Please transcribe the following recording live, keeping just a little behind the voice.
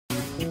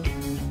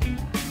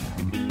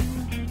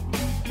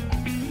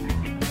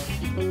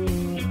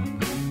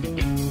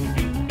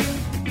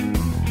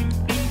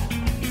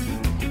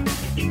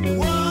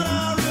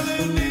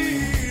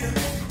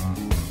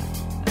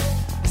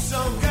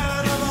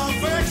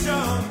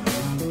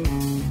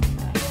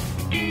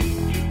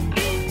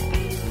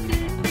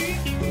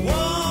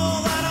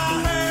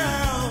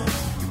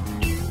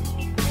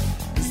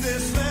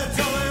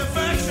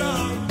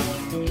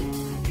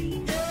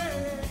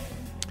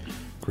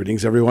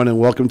Greetings, everyone, and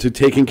welcome to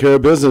Taking Care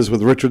of Business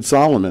with Richard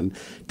Solomon,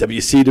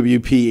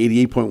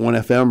 WCWP 88.1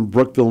 FM,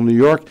 Brookville, New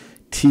York,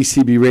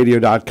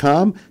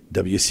 tcbradio.com,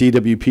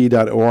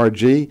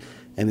 wcwp.org,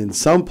 and in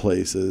some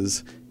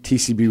places,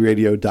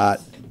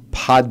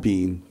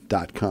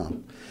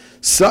 tcbradio.podbean.com.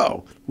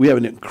 So, we have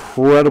an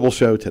incredible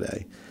show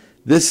today.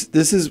 This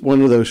is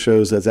one of those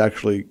shows that's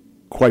actually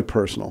quite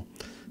personal.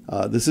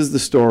 This is the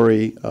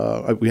story.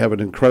 We have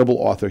an incredible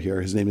author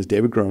here. His name is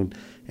David Groen,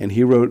 and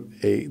he wrote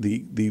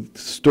the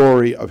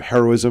story of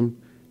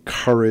heroism,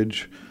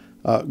 courage,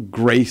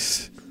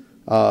 grace,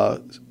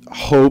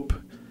 hope,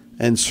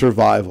 and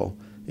survival.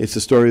 It's the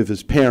story of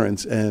his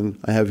parents, and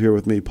I have here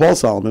with me Paul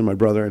Solomon, my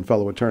brother and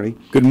fellow attorney.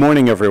 Good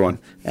morning, everyone.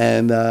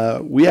 And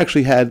we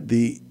actually had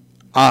the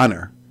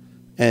honor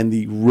and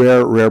the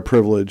rare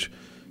privilege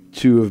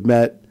to have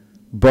met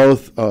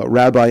both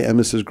Rabbi and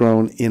Mrs.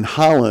 Groen in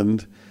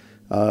Holland.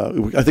 I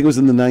think it was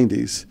in the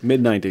 90s.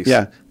 Mid-90s.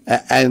 Yeah,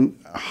 and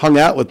hung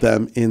out with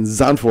them in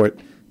Zandvoort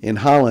in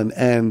Holland,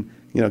 and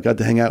got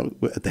to hang out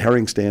at the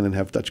herring stand and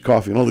have Dutch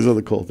coffee and all these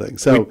other cool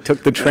things. So we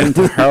took the train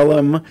to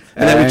Harlem and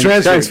then we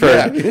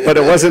transferred. Yeah. But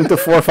it wasn't the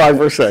 4, 5,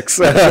 or 6.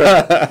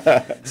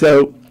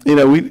 So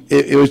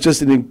it was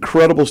just an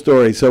incredible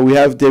story. So we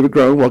have David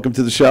Groen. Welcome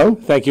to the show.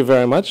 Thank you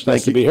very much.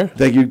 Nice to be here.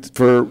 Thank you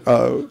for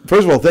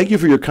first of all, thank you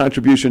for your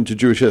contribution to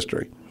Jewish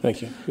history.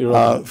 Thank you. You're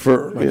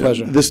welcome. My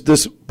pleasure.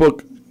 This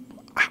book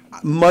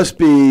must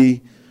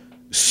be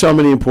so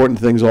many important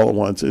things all at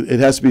once.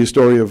 It has to be a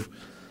story of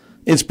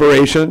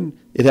inspiration.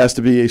 It has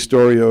to be a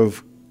story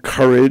of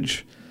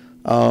courage,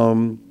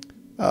 of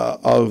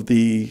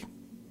the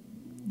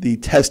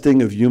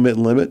testing of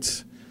human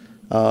limits,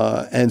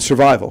 and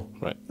survival,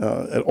 right.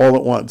 All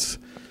at once.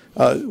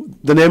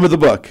 The name of the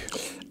book?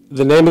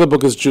 The name of the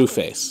book is Jew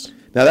Face.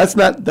 Now that's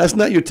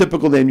not your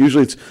typical name.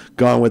 Usually it's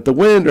Gone with the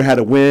Wind or How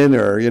to Win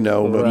or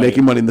right.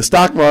 Making money in the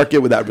stock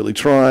market without really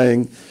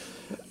trying.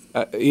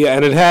 Yeah,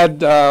 and it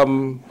had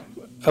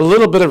a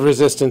little bit of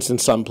resistance in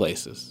some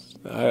places.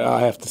 I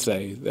have to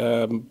say,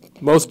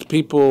 most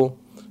people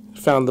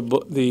found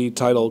the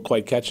title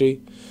quite catchy.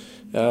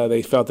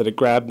 They felt that it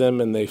grabbed them,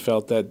 and they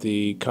felt that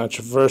the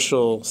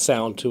controversial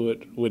sound to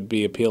it would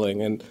be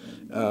appealing. And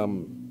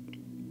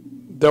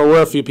there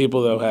were a few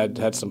people, though,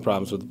 had some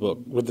problems with the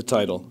book, with the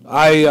title.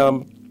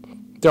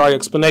 There are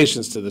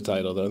explanations to the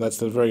title, though, and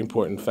that's a very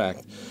important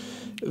fact.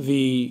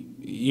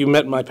 You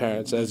met my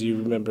parents, as you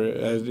remember,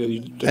 a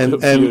few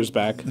years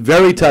back.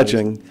 Very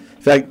touching.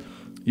 In fact,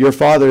 your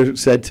father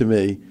said to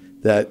me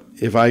that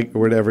if I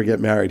were to ever get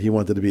married, he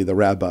wanted to be the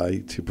rabbi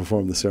to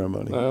perform the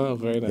ceremony. Oh,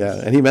 very nice. Yeah,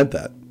 and he meant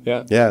that.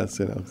 Yeah. Yes,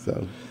 so.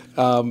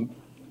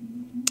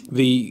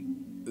 The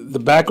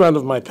background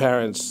of my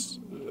parents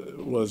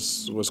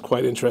was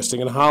quite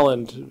interesting. In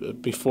Holland,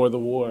 before the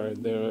war,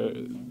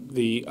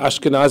 the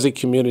Ashkenazi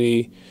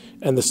community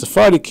and the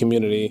Sephardic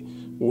community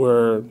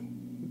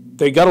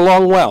they got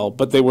along well,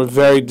 but they were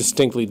very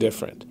distinctly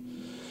different.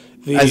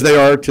 As they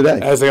are today.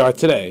 As they are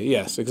today,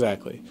 yes,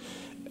 exactly.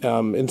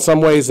 In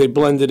some ways, they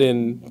blended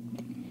in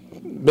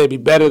maybe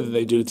better than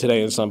they do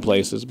today in some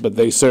places, but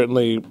there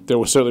certainly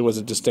was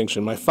a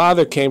distinction. My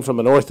father came from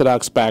an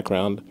Orthodox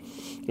background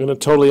and a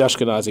totally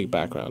Ashkenazi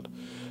background.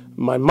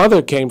 My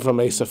mother came from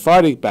a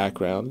Sephardic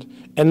background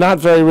and not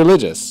very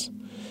religious.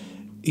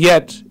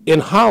 Yet in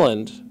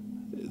Holland,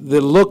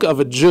 the look of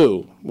a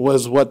Jew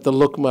was the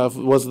look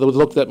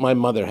that my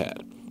mother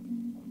had.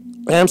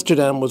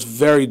 Amsterdam was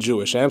very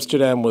Jewish.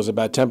 Amsterdam was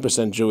about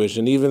 10% Jewish,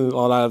 and even a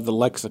lot of the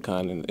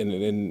lexicon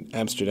in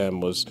Amsterdam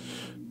was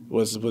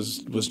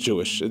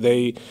Jewish.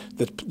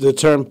 The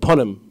term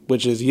punim,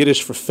 which is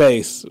Yiddish for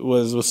face,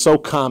 was so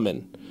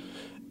common,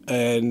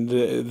 and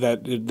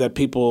that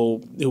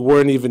people who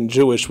weren't even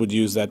Jewish would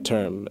use that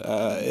term.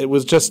 It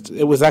was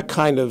that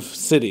kind of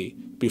city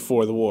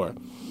before the war,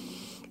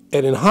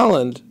 and in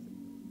Holland,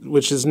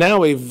 which is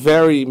now a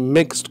very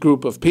mixed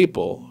group of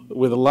people,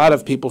 with a lot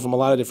of people from a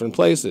lot of different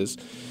places.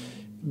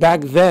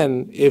 Back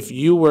then, if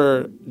you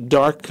were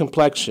dark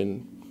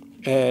complexion,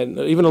 and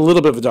even a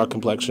little bit of a dark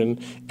complexion,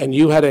 and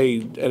you had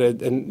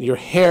and your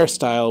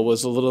hairstyle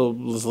was a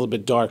little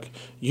bit dark,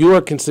 you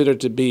were considered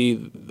to be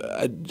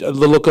the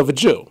look of a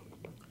Jew.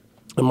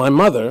 And my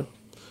mother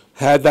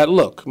had that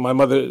look. My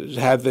mother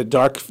had the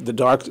dark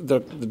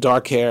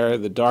hair,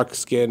 the dark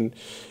skin,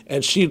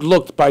 and she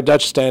looked by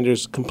Dutch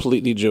standards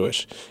completely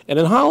Jewish. And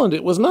in Holland,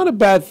 it was not a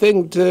bad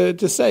thing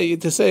to say,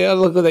 oh,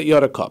 look at that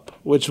Jodekop,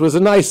 which was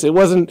it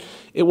wasn't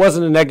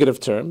a negative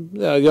term.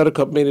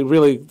 Jodekop meaning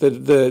really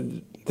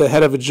the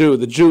head of a Jew,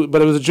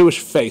 but it was a Jewish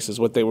face is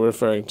what they were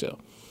referring to.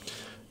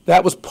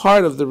 That was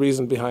part of the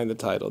reason behind the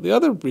title. The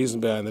other reason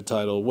behind the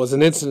title was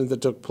an incident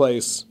that took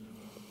place.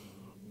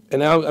 And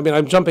now,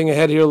 I'm jumping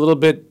ahead here a little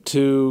bit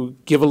to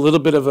give a little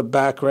bit of a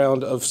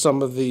background of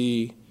some of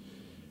the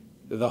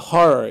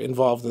horror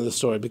involved in the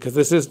story, because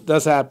this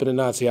does happen in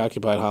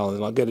Nazi-occupied Holland,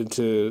 and I'll get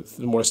into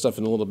more stuff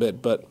in a little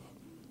bit. But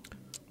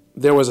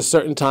there was a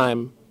certain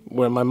time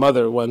where my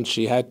mother, when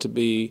she had to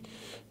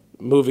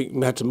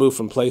move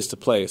from place to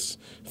place,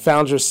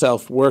 found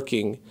herself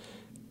working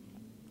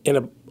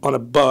on a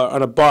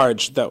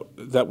barge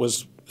that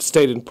was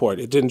stayed in port.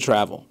 It didn't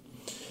travel.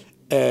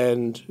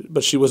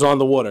 But she was on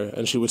the water,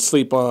 and she would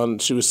sleep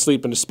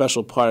in a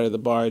special part of the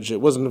barge. It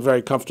wasn't a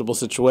very comfortable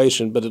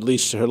situation, but at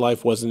least her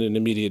life wasn't in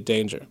immediate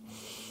danger.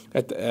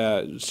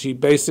 She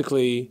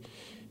basically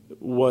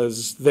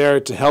was there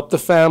to help the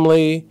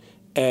family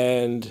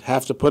and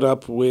have to put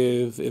up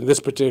with, in this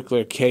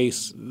particular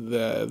case,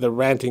 the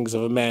rantings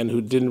of a man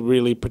who didn't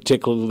really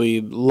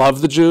particularly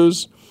love the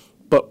Jews,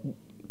 but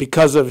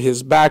because of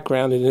his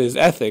background and his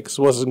ethics,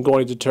 wasn't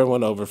going to turn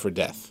one over for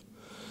death.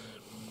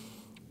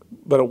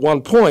 But at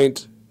one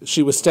point,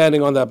 she was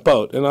standing on that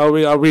boat, and I'll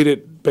read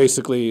it.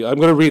 Basically, I'm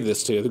going to read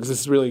this to you because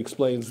this really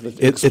explains the.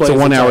 It's a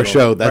 1-hour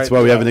show. That's right?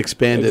 why we have an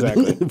expanded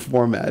exactly.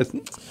 format.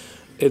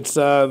 It's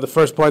the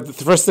first part. The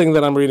first thing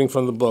that I'm reading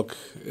from the book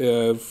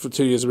to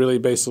you is really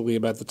basically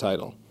about the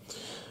title.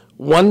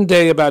 One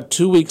day, about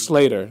 2 weeks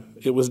later,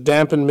 it was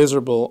damp and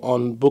miserable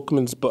on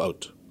Bookman's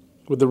boat.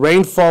 With the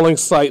rain falling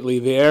slightly,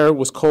 the air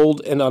was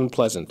cold and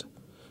unpleasant.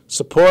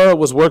 Sephora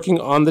was working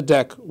on the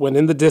deck when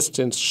in the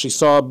distance she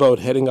saw a boat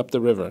heading up the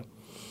river.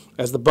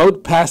 As the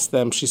boat passed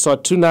them, she saw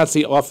 2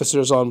 Nazi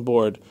officers on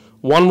board,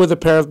 one with a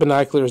pair of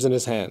binoculars in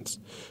his hands.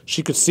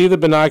 She could see the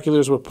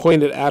binoculars were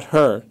pointed at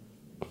her.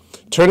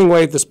 Turning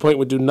away at this point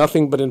would do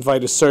nothing but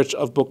invite a search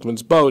of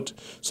Bookman's boat,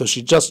 so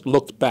she just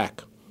looked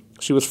back.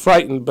 She was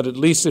frightened, but at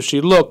least if she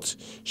looked,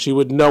 she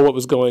would know what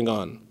was going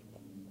on.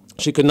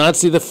 She could not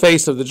see the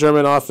face of the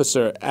German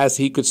officer as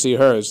he could see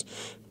hers,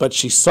 but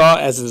she saw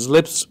as his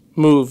lips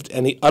moved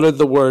and he uttered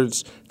the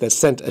words that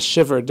sent a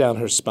shiver down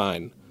her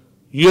spine.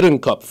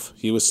 Judenkopf,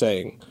 he was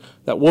saying.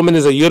 That woman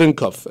is a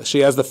Judenkopf. She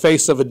has the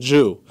face of a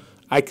Jew.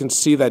 I can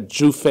see that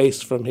Jew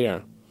face from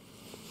here.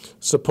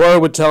 Sephora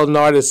would tell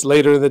Nardis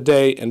later in the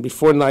day, and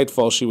before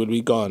nightfall she would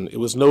be gone. It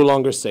was no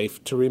longer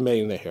safe to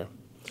remain there.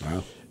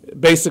 Wow.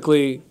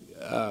 Basically,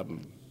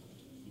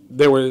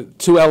 there were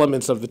 2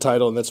 elements of the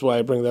title, and that's why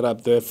I bring that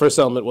up. The first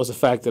element was the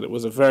fact that it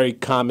was a very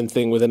common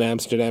thing within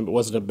Amsterdam. It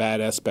wasn't a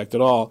bad aspect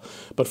at all.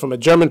 But from a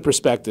German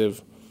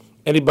perspective,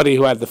 anybody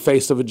who had the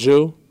face of a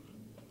Jew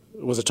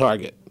was a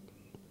target.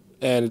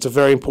 And it's a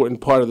very important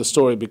part of the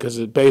story because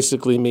it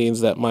basically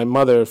means that my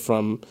mother,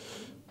 from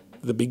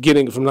the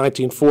beginning, from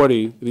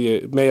 1940,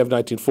 the May of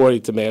 1940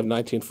 to May of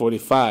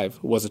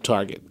 1945, was a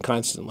target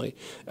constantly.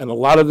 And a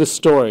lot of this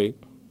story,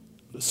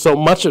 so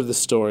much of the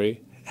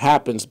story,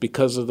 happens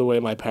because of the way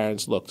my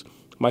parents looked.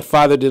 My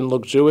father didn't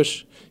look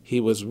Jewish. He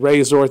was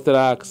raised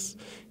Orthodox.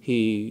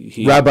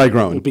 He Rabbi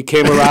Groen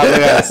became a rabbi.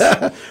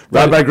 Yes.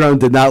 Rabbi Groen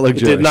did not look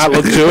Jewish. Did not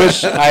look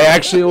Jewish. I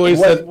actually always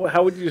said.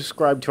 How would you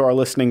describe to our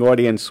listening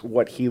audience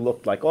what he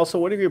looked like? Also,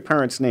 what are your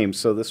parents' names?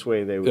 So this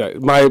way they would. Yeah,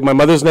 my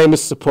mother's name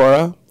is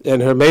Sephora,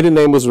 and her maiden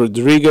name was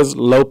Rodriguez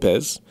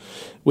Lopez,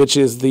 which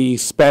is the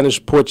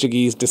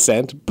Spanish-Portuguese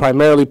descent,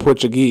 primarily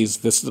Portuguese.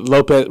 This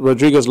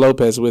Rodriguez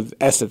Lopez with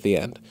S at the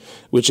end,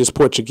 which is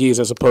Portuguese,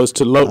 as opposed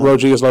to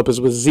Rodriguez Lopez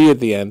with Z at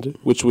the end,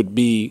 which would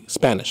be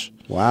Spanish.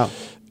 Wow.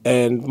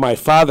 And my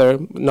father,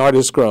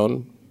 Nardis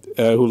Groen,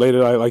 who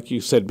later, like you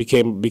said,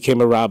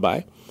 became a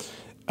rabbi.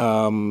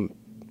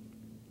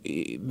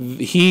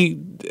 He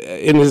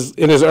in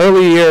his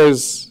early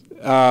years,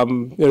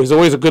 he was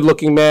always a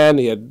good-looking man.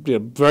 He had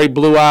very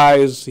blue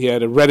eyes. He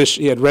had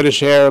reddish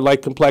hair,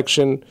 light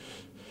complexion.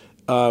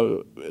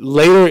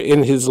 Later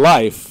in his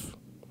life,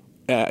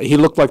 he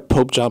looked like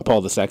Pope John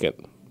Paul II.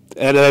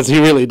 And as he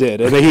really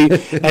did, and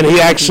he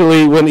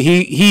actually, when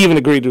he even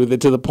agreed with it,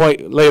 to the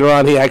point later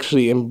on he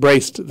actually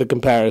embraced the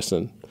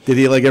comparison. Did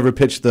he ever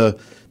pitch the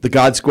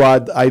God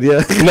Squad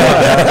idea?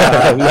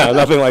 No,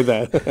 nothing like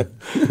that.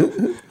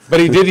 But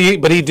he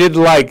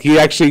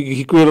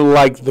grew to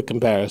like the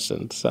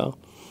comparison. So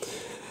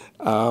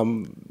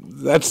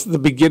that's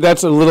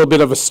That's a little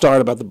bit of a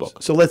start about the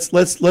book. So let's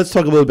talk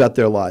a little about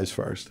their lives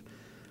first.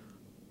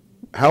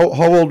 How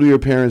old were your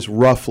parents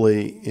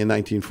roughly in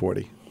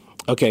 1940?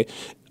 Okay.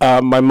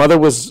 My mother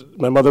was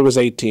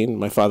 18.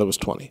 My father was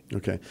 20.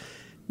 Okay.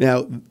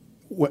 Now,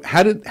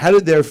 how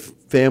did their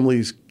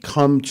families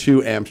come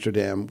to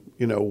Amsterdam?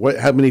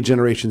 How many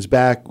generations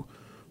back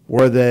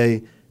were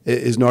they?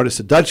 Is Nardis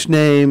a Dutch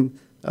name?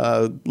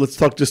 Let's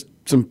talk just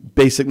some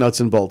basic nuts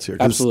and bolts here.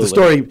 Absolutely. The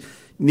story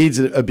needs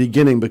a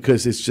beginning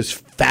because it's just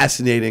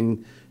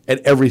fascinating at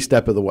every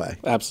step of the way.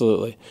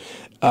 Absolutely.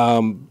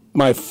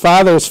 My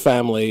father's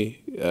family,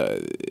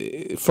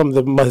 from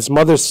his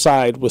mother's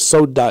side, was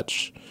so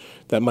Dutch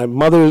that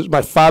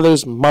my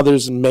father's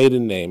mother's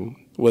maiden name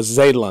was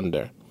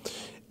Zeelander.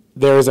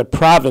 There is a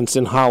province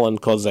in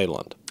Holland called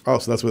Zeeland. Oh,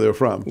 so that's where they were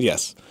from.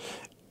 Yes.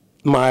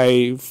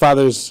 My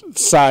father's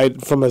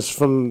side,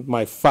 from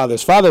my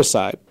father's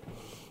side,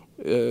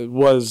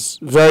 was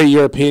very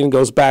European,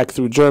 goes back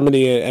through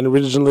Germany, and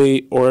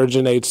originally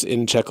originates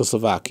in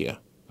Czechoslovakia,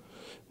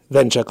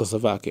 then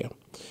Czechoslovakia.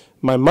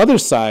 My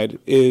mother's side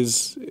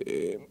is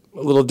a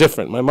little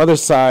different. My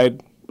mother's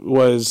side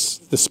was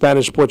the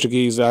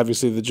Spanish-Portuguese,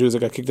 obviously the Jews that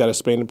got kicked out of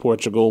Spain and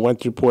Portugal, went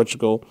through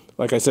Portugal,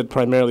 like I said,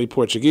 primarily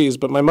Portuguese,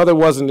 but my mother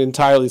wasn't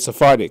entirely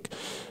Sephardic.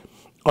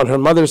 On her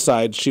mother's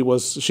side, she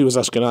was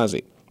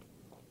Ashkenazi.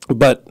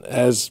 But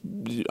as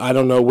I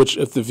don't know which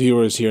of the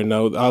viewers here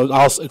know,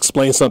 I'll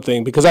explain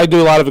something because I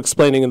do a lot of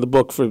explaining in the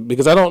book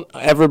because I don't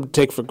ever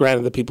take for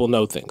granted that people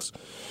know things.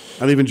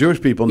 And even Jewish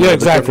people know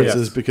exactly, the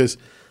differences because,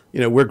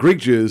 we're Greek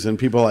Jews and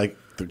people are like,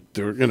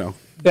 they're.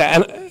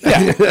 Exactly.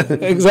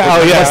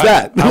 Oh, yeah. What's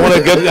that? I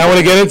want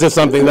to get into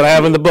something that I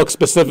have in the book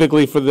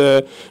specifically for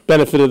the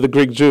benefit of the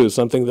Greek Jews.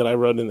 Something that I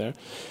wrote in there.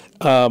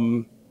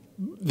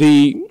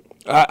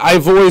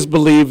 I've always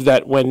believed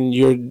that when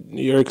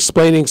you're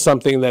explaining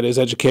something that is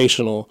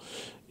educational,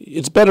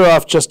 it's better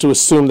off just to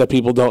assume that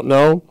people don't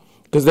know,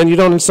 because then you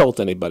don't insult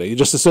anybody. You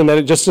just assume that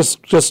it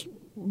just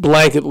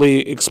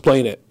blanketly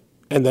explain it,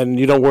 and then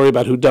you don't worry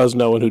about who does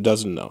know and who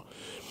doesn't know.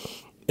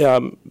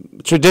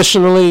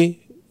 Traditionally,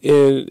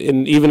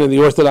 even in the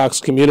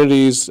Orthodox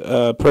communities,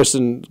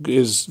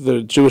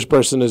 the Jewish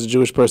person is a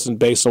Jewish person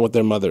based on what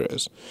their mother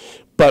is.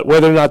 But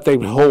whether or not they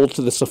hold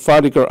to the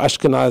Sephardic or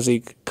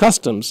Ashkenazi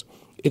customs,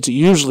 it's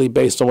usually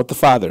based on what the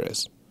father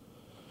is.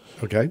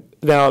 Okay.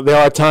 Now there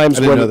are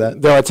times when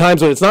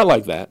it's not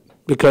like that,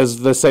 because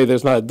let's say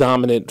there's not a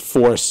dominant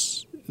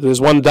force. There's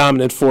one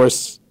dominant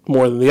force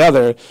more than the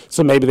other,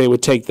 so maybe they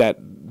would take that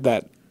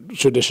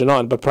tradition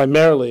on. But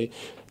primarily,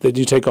 they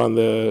do take on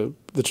the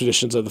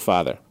traditions of the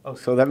father. Oh,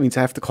 so that means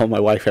I have to call my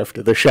wife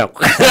after the show.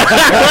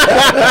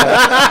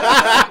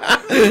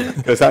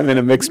 Because I'm in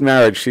a mixed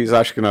marriage. She's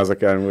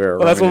Ashkenazic and we're...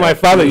 Well, that's what my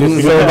father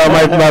used to say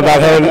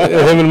about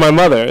him and my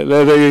mother.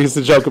 They used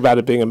to joke about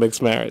it being a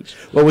mixed marriage.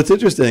 Well, what's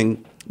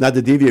interesting, not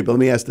to deviate, but let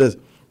me ask this.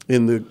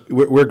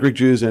 We're Greek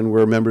Jews and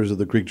we're members of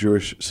the Greek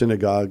Jewish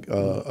Synagogue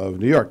of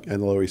New York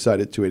and the Lower East Side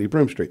at 280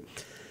 Broome Street.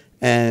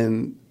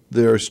 And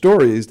there are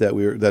stories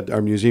that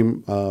our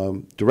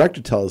museum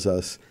director tells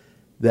us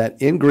that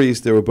in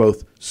Greece there were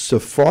both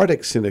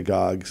Sephardic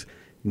synagogues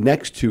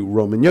next to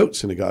Roman-Yote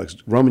synagogues.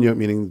 Roman-Yote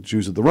meaning the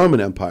Jews of the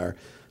Roman Empire,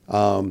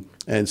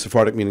 and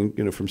Sephardic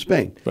meaning from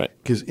Spain. Right.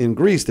 Because in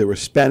Greece there were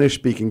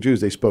Spanish-speaking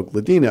Jews. They spoke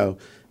Ladino,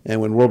 and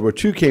when World War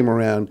II came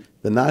around,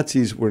 the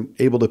Nazis were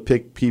able to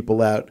pick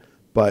people out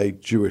by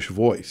Jewish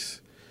voice.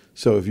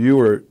 So if you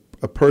were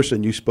a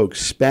person, you spoke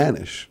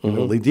Spanish,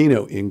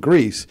 Ladino in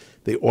Greece,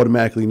 they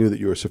automatically knew that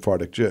you were a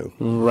Sephardic Jew.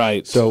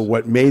 Right. So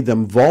what made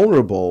them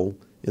vulnerable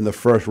in the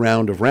first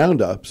round of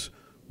roundups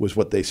was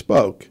what they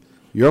spoke.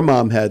 Your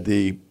mom had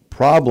the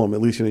problem,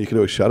 at least you could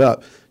always shut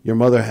up. Your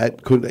mother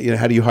couldn't.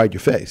 How do you hide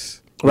your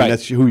face? Right.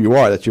 That's who you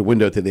are. That's your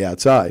window to the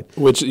outside.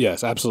 Which,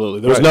 yes,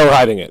 absolutely. There was no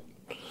hiding it.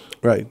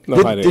 Right.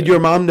 No hiding Did it. your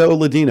mom know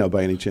Ladino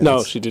by any chance?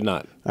 No, she did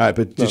not. All right,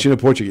 but did she know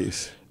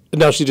Portuguese?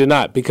 No, she did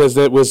not, because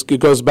it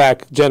goes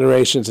back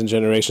generations and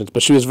generations.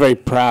 But she was very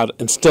proud,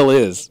 and still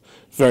is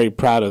very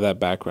proud of that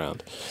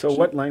background. So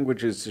what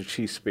languages did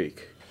she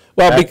speak?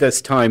 Well, at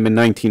this time in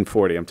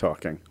 1940, I'm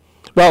talking.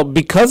 Well,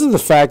 because of the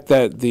fact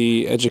that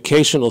the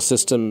educational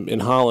system in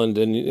Holland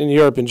and in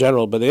Europe in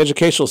general, but the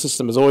educational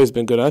system has always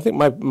been good. I think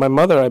my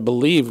mother, I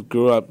believe,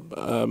 grew up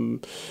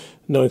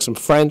knowing some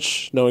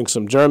French, knowing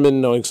some German,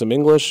 knowing some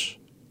English.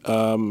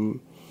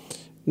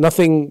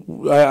 Nothing.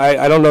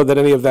 I don't know that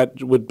any of that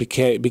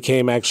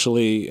became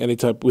actually any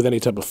type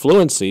of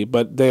fluency,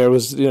 but there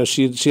was,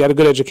 she had a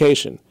good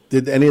education.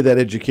 Did any of that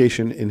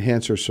education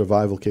enhance her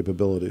survival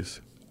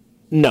capabilities?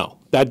 No,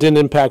 that didn't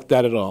impact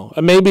that at all.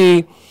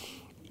 Maybe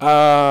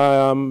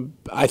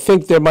I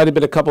think there might have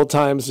been a couple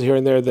times here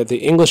and there that the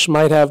English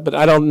might have, but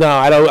I don't know.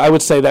 I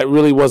would say that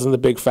really wasn't the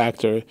big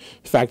factor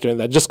in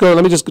that. Just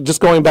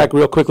going back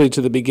real quickly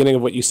to the beginning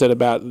of what you said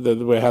about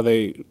where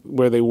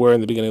they were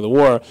in the beginning of the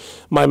war.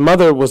 My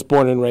mother was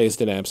born and raised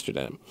in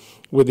Amsterdam,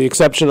 with the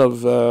exception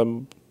of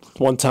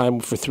one time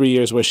for 3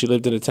 years where she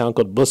lived in a town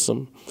called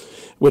Bussum,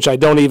 which I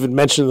don't even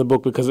mention in the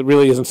book because it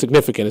really isn't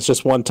significant. It's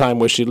just one time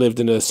where she lived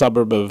in a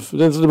suburb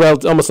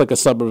almost like a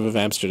suburb of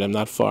Amsterdam,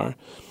 not far.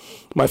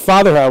 My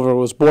father, however,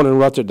 was born in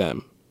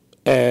Rotterdam,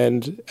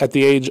 and at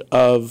the age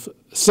of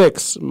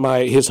 6,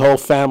 his whole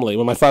family,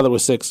 when my father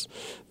was 6,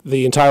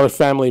 the entire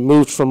family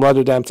moved from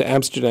Rotterdam to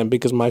Amsterdam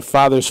because my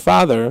father's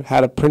father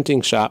had a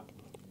printing shop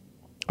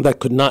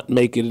that could not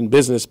make it in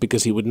business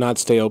because he would not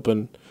stay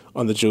open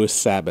on the Jewish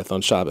Sabbath,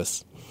 on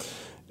Shabbos.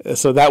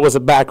 So that was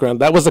a background.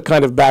 That was the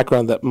kind of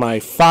background that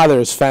my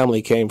father's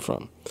family came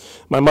from.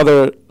 My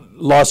mother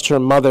lost her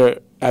mother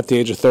at the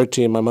age of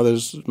 13. My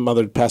mother's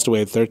mother passed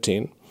away at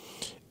 13.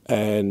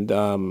 And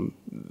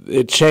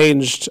it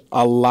changed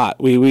a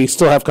lot. We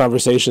still have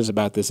conversations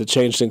about this. It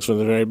changed things from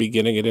the very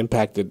beginning.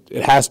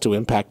 It has to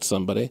impact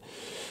somebody.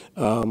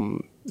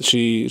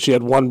 She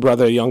had one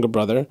brother, a younger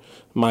brother.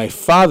 My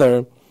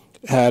father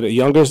had a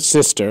younger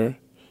sister,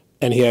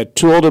 and he had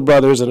 2 older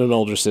brothers and an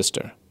older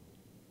sister.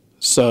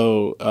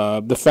 So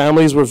the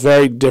families were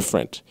very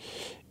different.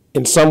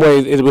 In some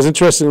ways, it was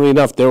interestingly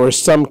enough, there were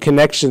some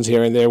connections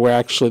here and there where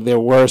actually there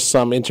were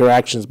some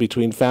interactions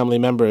between family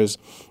members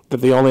that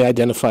they only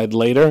identified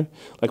later.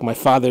 Like my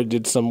father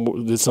did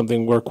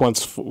something work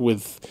once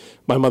with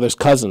my mother's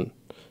cousin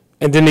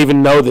and didn't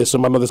even know this, or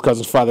my mother's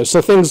cousin's father.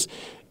 So things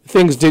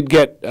did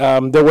get,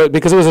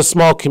 because it was a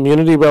small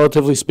community,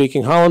 relatively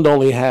speaking. Holland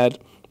only had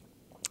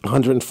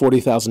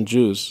 140,000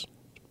 Jews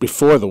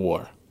before the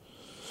war.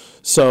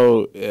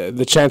 So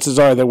the chances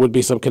are there would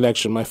be some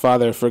connection. My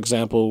father, for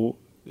example,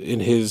 in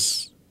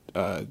his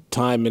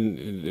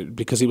time,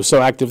 because he was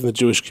so active in the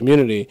Jewish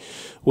community,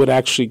 would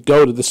actually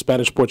go to the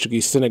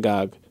Spanish-Portuguese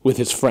synagogue with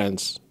his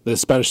friends. The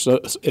Spanish,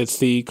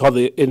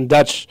 in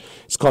Dutch,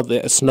 it's called the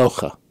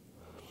Esnocha,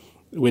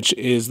 which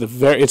is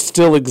it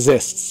still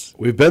exists.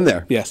 We've been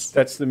there. Yes.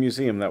 That's the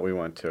museum that we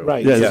went to.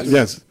 Right.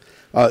 Yes.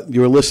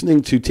 You're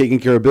listening to Taking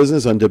Care of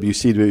Business on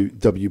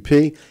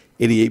WCWP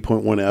 88.1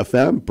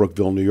 FM,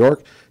 Brookville, New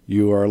York.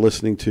 You are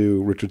listening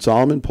to Richard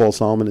Solomon, Paul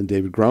Solomon, and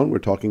David Groen. We're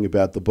talking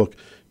about the book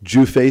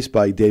Jew Face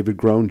by David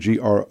Groen,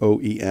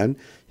 Groen.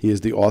 He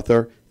is the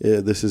author.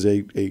 This is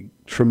a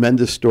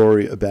tremendous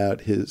story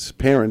about his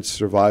parents'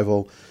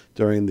 survival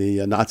during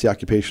the Nazi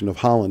occupation of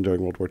Holland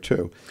during World War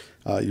II.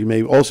 You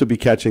may also be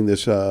catching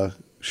this show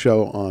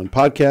on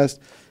podcast,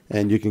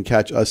 and you can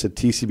catch us at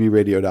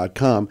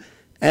tcbradio.com.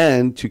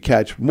 And to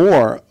catch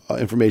more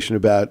information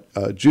about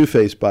Jew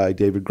Face by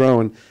David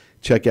Groen,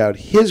 check out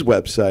his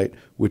website,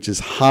 which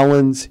is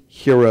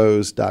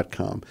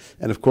hollandsheroes.com.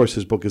 And, of course,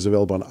 his book is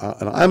available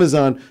on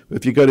Amazon.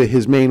 If you go to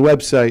his main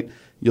website,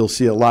 you'll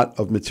see a lot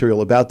of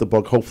material about the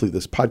book, hopefully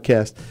this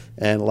podcast,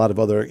 and a lot of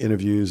other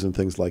interviews and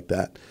things like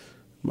that.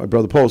 My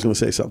brother Paul is going to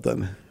say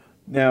something.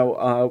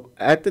 Now,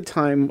 at the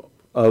time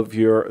of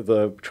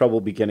the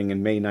trouble beginning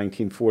in May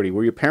 1940,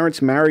 were your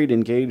parents married,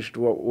 engaged?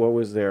 What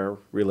was their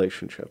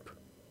relationship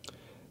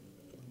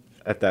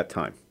at that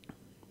time?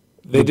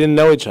 They didn't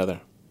know each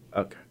other.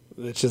 Okay.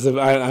 Which is,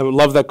 I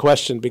love that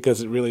question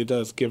because it really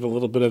does give a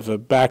little bit of a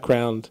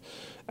background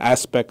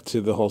aspect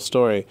to the whole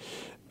story.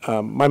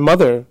 My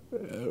mother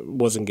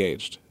was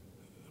engaged.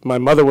 My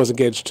mother was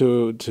engaged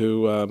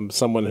to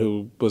someone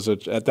who was,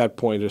 at that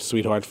point, a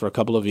sweetheart for a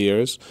couple of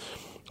years.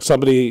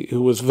 Somebody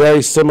who was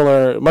very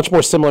similar, much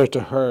more similar to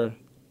her,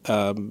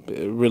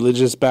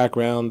 religious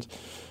background.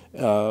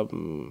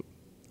 The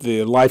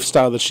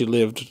lifestyle that she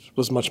lived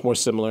was much more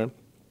similar.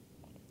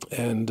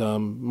 And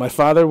my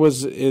father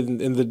was in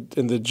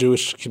the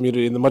Jewish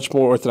community, in the much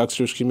more Orthodox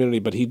Jewish community,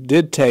 but he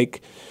did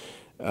take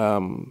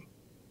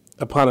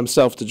upon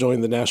himself to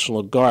join the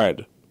National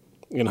Guard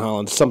in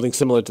Holland, something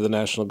similar to the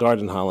National Guard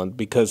in Holland,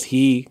 because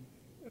he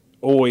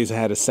always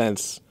had a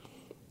sense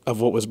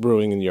of what was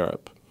brewing in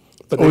Europe.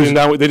 But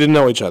they didn't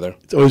know each other.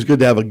 It's always good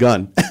to have a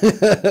gun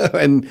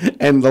and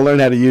to learn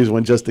how to use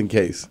one just in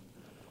case.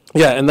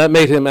 Yeah, and that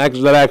made him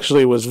that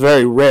actually was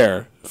very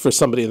rare for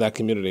somebody in that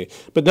community.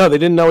 But no, they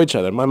didn't know each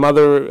other. My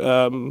mother,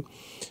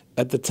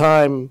 at the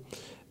time,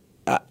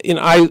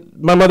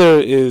 my mother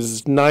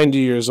is 90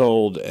 years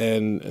old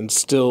and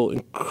still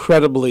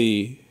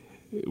incredibly.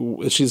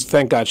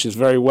 Thank God, she's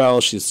very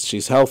well.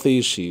 She's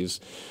healthy. She's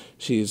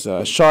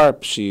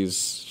sharp.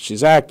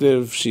 She's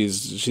active.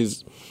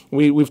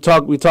 We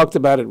talked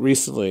about it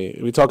recently.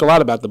 We talk a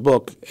lot about the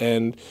book,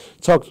 and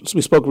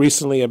we spoke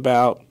recently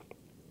about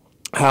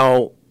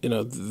how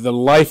the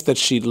life that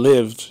she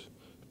lived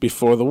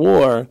before the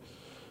war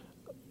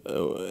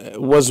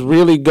was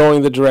really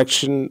going the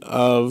direction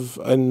of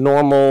a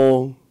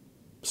normal,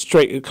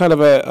 straight kind of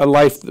a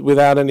life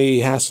without any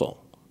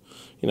hassle.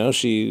 It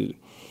was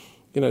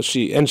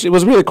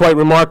really quite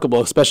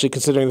remarkable, especially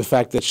considering the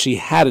fact that she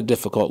had a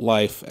difficult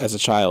life as a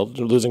child,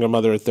 losing her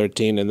mother at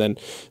 13, and then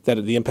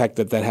the impact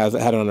that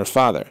had on her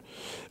father.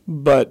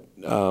 But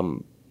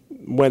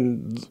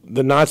when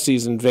the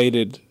Nazis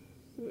invaded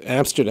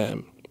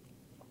Amsterdam,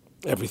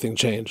 everything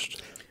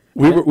changed.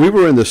 We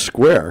were in the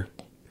square.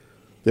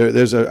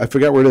 There's I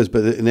forgot where it is,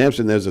 but in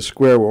Amsterdam there's a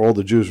square where all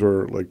the Jews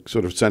were like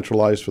sort of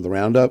centralized for the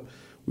roundup.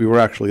 We were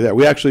actually there.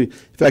 In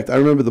fact, I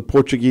remember the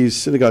Portuguese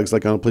synagogues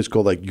like on a place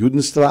called like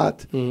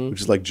Judenstraat,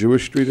 which is like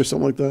Jewish Street or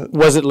something like that.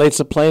 Was it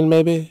Leidse Plain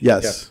maybe?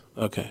 Yes.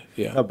 Okay,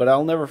 yeah. No, but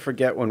I'll never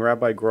forget when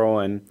Rabbi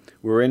Groen,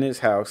 we were in his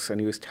house and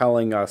he was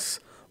telling us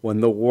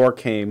when the war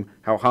came,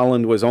 how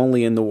Holland was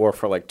only in the war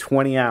for like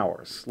 20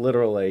 hours.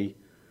 Literally,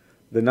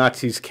 the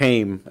Nazis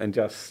came and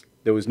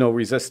there was no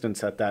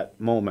resistance at that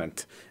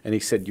moment. And he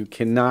said, you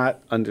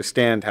cannot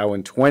understand how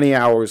in 20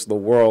 hours the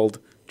world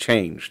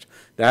changed.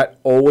 That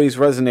always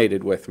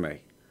resonated with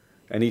me.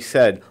 And he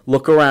said,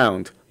 look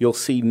around. You'll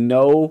see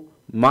no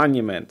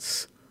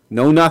monuments,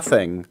 no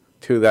nothing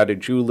to that a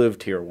Jew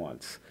lived here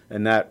once.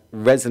 And that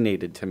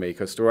resonated to me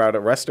because throughout the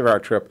rest of our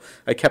trip,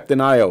 I kept an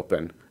eye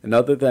open. And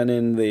other than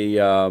in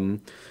the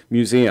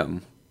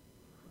museum,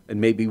 and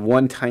maybe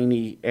one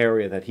tiny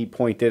area that he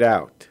pointed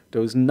out,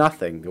 there was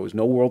nothing. There was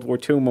no World War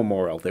II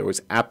memorial. There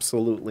was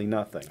absolutely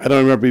nothing. I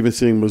don't remember even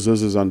seeing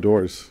mezuzahs on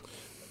doors.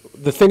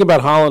 The thing about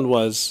Holland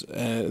was,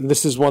 and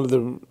this is one of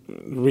the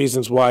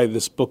reasons why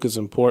this book is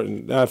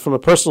important, from a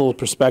personal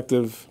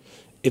perspective,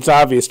 it's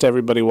obvious to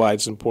everybody why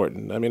it's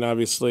important. I mean,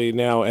 obviously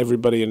now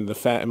everybody in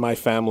my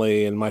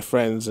family and my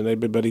friends and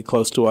everybody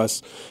close to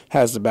us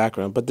has the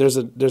background. But there's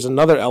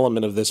another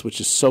element of this which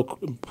is so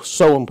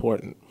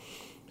important.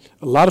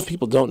 A lot of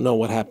people don't know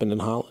what happened in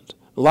Holland.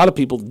 A lot of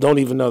people don't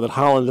even know that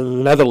Holland and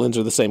the Netherlands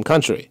are the same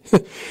country.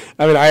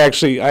 I mean, I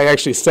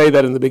actually say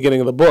that in the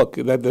beginning of the book,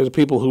 that there are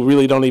people who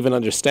really don't even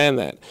understand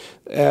that.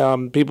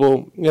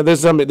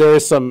 There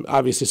is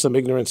obviously some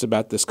ignorance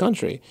about this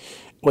country.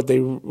 what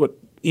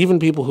even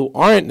people who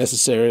aren't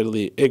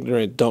necessarily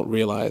ignorant don't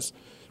realize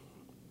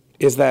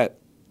is that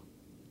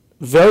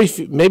very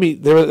few, maybe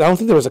I don't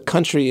think there was a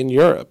country in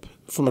Europe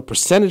from a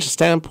percentage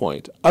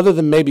standpoint, other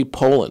than maybe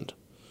Poland,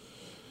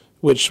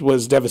 which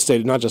was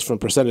devastated not just from a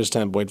percentage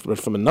standpoint, but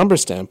from a number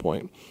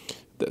standpoint,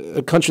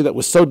 a country that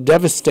was so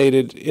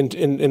devastated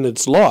in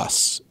its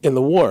loss in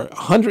the war,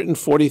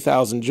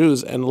 140,000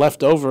 Jews, and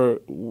left over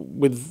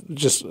with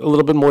just a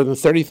little bit more than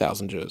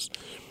 30,000 Jews.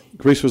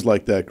 Greece was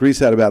like that. Greece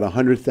had about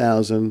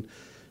 100,000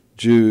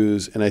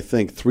 Jews, and I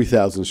think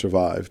 3,000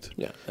 survived.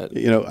 Yeah.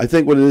 I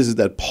think what it is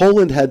that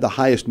Poland had the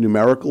highest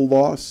numerical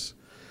loss,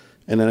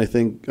 and then I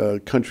think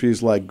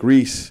countries like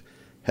Greece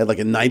had like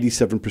a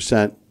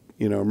 97%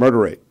 murder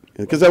rate.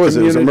 Because it was a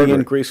community murder.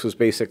 in Greece was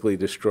basically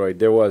destroyed.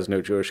 There was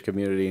no Jewish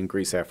community in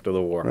Greece after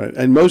the war. Right.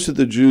 And most of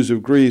the Jews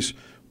of Greece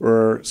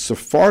were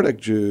Sephardic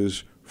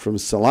Jews from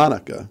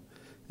Salonika,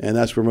 and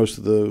that's where most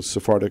of the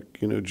Sephardic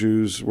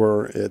Jews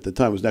were at the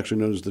time. It was actually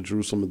known as the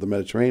Jerusalem of the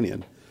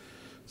Mediterranean.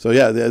 So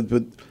yeah,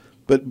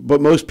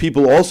 but most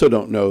people also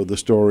don't know the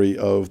story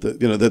of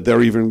that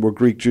there even were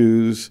Greek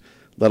Jews,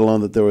 let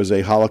alone that there was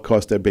a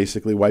Holocaust that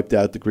basically wiped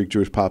out the Greek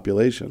Jewish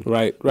population.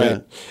 Right.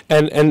 Yeah.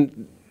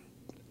 And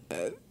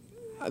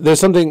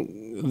there's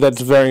something that's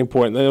very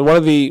important. And one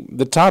of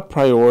the top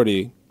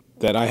priority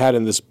that I had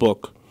in this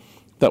book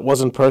that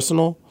wasn't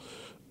personal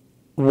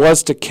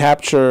was to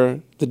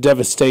capture the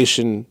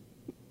devastation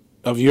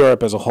of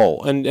Europe as a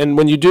whole. And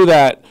when you do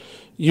that,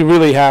 you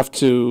really have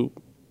to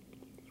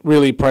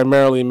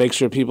primarily make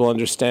sure people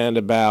understand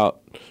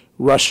about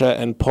Russia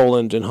and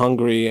Poland and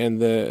Hungary,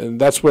 and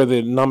that's where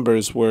the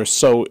numbers were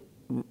so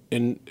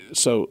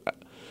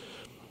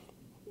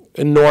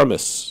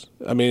enormous.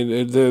 I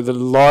mean, the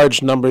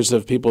large numbers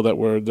of people that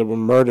were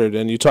murdered,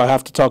 and you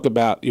have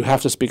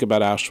to speak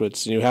about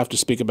Auschwitz, and you have to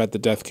speak about the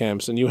death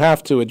camps, and you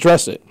have to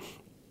address it.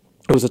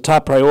 It was a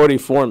top priority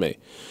for me.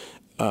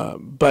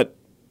 But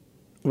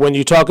when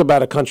you talk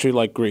about a country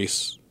like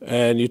Greece,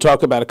 and you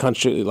talk about a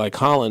country like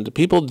Holland,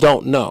 people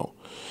don't know,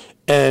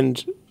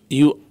 and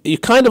you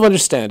kind of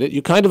understand it.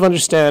 You kind of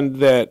understand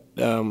that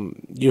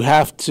you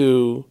have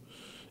to.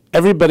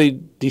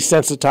 Everybody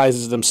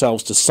desensitizes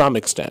themselves to some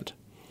extent.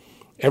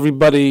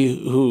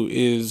 Everybody who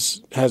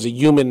has a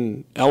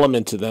human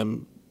element to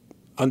them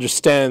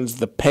understands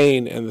the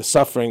pain and the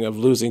suffering of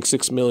losing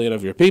 6 million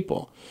of your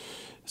people.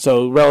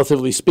 So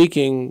relatively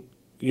speaking,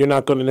 you're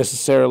not going to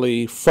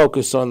necessarily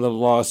focus on the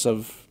loss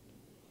of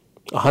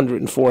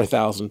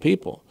 104,000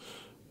 people.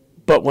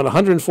 But when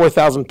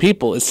 104,000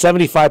 people is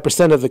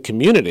 75% of the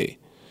community,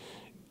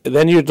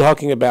 then you're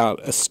talking about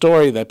a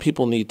story that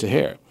people need to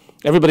hear.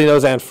 Everybody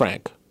knows Anne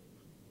Frank.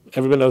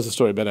 Everybody knows the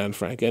story about Anne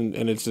Frank, and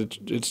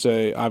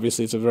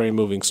obviously it's a very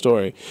moving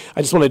story.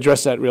 I just want to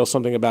address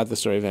something about the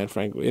story of Anne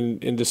Frank.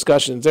 In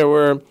discussions,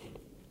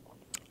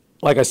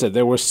 like I said,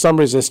 there was some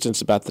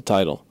resistance about the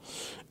title,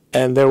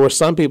 and there were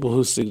some people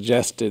who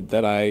suggested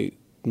that I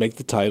make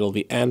the title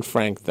 "The Anne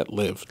Frank That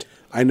Lived."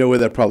 I know where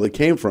that probably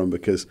came from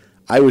because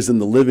I was in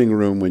the living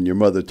room when your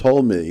mother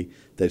told me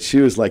that she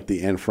was like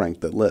the Anne Frank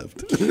that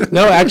lived.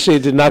 No, actually,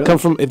 it did not come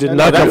from. It did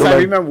not come from. I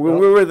remember when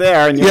we were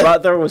there, and your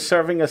mother was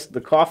serving us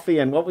the coffee,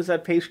 and what was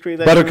that pastry?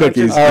 That butter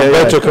cookies.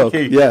 Butter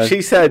cookie. Yeah.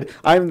 She said,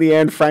 "I'm the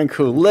Anne Frank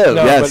who lived."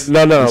 No, yes.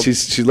 But no. And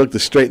she looked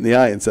us straight in the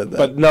eye and said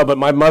that. But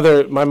my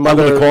mother. I'm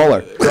going to call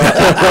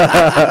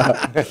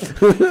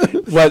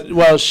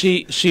her.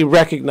 She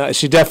recognized.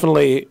 She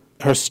definitely.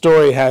 Her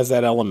story has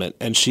that element,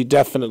 and she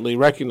definitely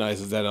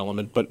recognizes that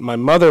element. But my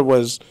mother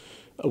was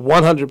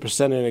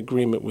 100% in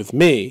agreement with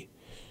me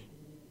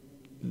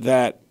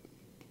that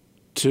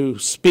to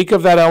speak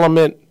of that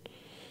element,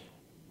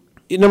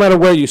 no matter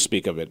where you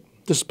speak of it,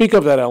 to speak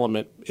of that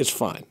element is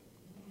fine.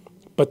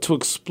 But to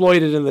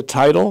exploit it in the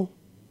title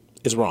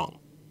is wrong.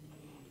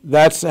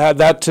 That's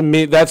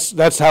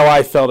how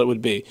I felt it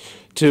would be.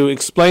 To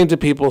explain to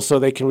people so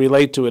they can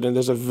relate to it, and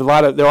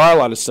there are a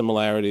lot of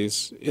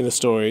similarities in the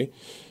story.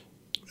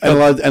 And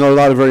a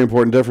lot of very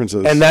important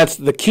differences. And that's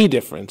the key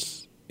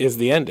difference is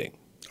the ending.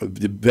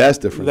 The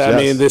vast difference.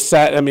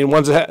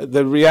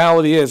 The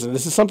reality is, and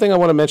this is something I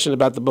want to mention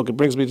about the book. It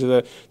brings me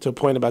to a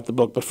point about the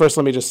book. But first,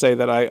 let me just say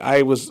that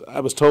I was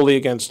totally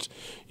against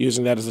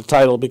using that as a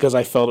title because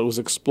I felt it was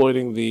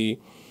exploiting the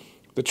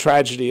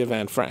tragedy of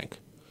Anne Frank.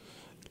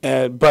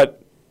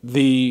 But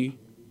the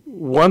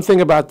one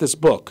thing about this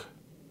book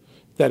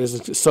that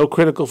is so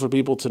critical for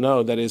people to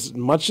know that as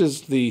much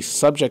as the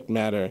subject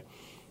matter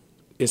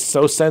is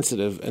so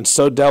sensitive and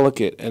so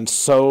delicate and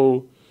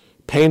so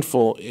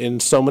painful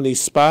in so many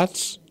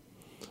spots,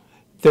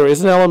 there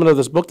is an element of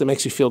this book that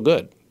makes you feel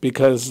good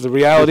because the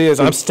reality is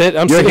I'm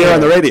sitting here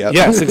on the radio.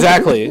 Yes,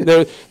 exactly.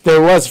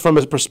 there was, from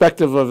a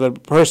perspective of a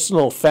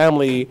personal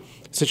family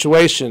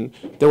situation,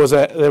 there was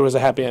a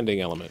happy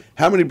ending element.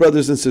 How many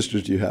brothers and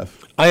sisters do you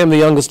have? I am the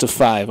youngest of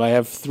 5. I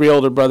have 3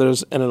 older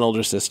brothers and an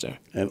older sister.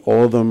 And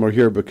all of them are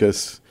here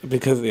because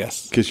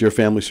yes, your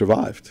family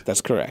survived.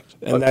 That's correct,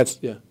 and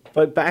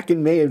But back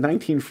in May of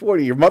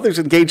 1940, your mother's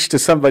engaged to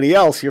somebody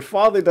else. Your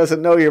father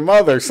doesn't know your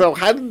mother. So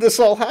how did this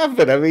all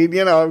happen? I mean,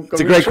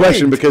 it's a great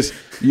question because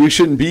you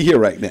shouldn't be here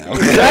right now.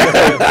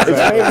 Exactly.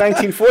 It's May of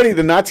 1940.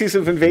 The Nazis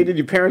have invaded.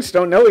 Your parents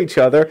don't know each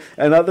other.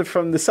 Another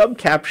from the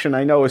subcaption,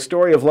 I know, a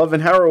story of love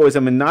and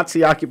heroism in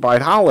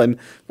Nazi-occupied Holland.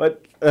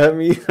 But I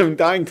mean, I'm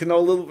dying to know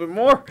a little bit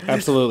more.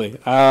 Absolutely.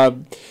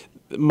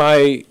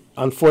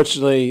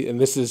 Unfortunately,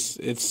 and it's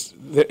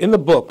in the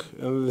book.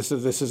 And this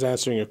is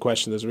answering your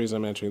question. There's a reason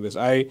I'm answering this.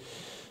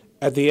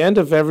 At the end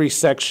of every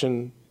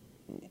section,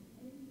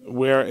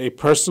 where a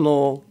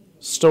personal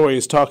story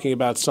is talking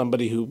about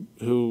somebody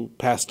who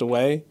passed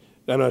away.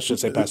 I should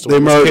say passed away.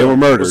 They were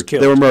murdered.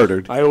 They were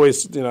murdered. I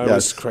always, I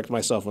always correct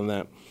myself on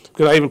that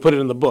because I even put it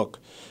in the book.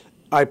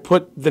 I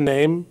put the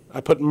name, I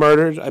put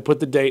murdered, I put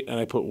the date, and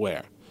I put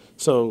where.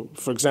 So,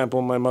 for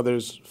example, my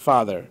mother's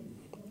father.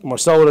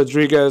 Marcelo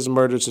Rodriguez,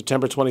 murdered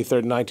September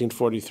 23rd,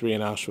 1943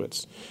 in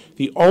Auschwitz.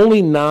 The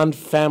only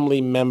non-family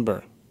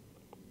member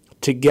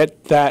to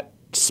get that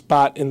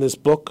spot in this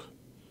book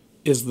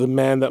is the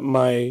man that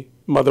my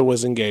mother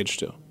was engaged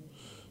to.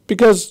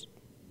 Because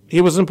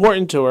he was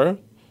important to her,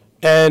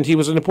 and he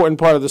was an important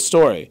part of the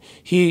story.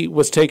 He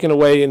was taken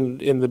away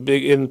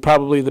in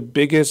probably the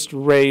biggest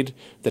raid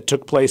that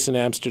took place in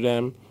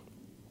Amsterdam.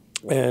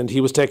 And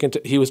he was taken to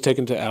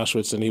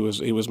Auschwitz, and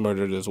he was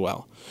murdered as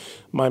well.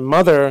 My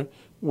mother,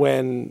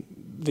 when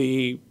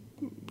the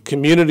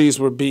communities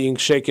were being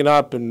shaken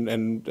up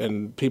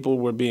and people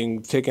were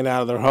being taken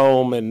out of their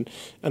home and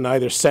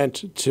either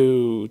sent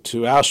to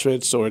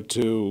Auschwitz or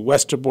to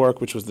Westerbork,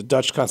 which was the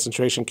Dutch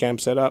concentration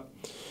camp set up,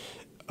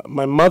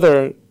 my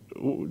mother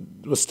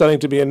was studying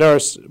to be a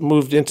nurse,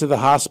 moved into the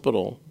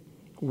hospital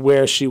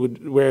where she was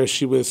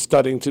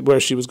going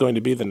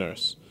to be the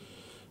nurse.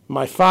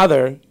 My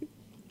father,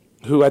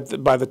 who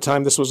by the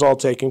time this was all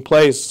taking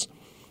place,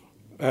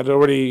 had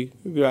already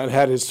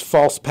had his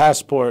false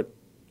passport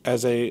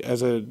as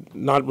a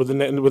not with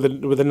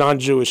a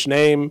non-Jewish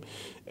name,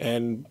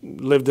 and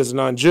lived as a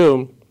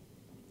non-Jew,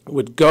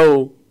 would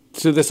go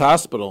to this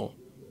hospital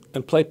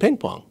and play ping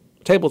pong,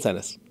 table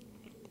tennis,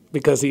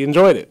 because he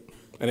enjoyed it,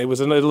 and it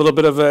was a little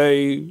bit of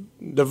a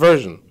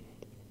diversion.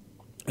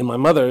 And my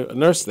mother, a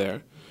nurse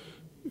there,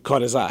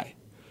 caught his eye,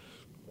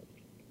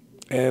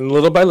 and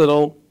little by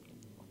little,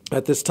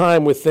 at this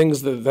time, with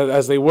things that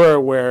as they were,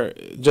 where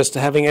just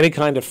having any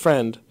kind of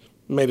friend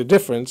made a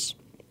difference,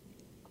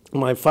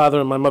 my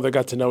father and my mother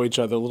got to know each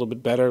other a little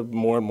bit better,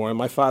 more and more, and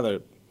my father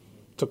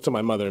took to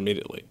my mother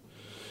immediately.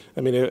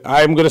 I mean,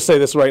 I'm going to say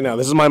this right now.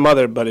 This is my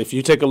mother, but if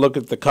you take a look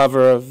at the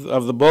cover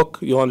of the book,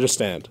 you'll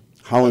understand.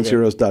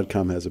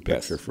 HollandsHeroes.com has a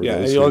picture for those.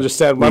 Yeah, you'll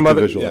understand. My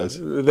mother,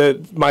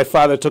 my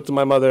father took to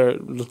my mother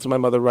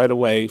right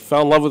away,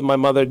 fell in love with my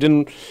mother,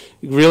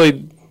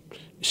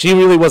 she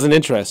really wasn't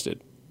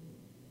interested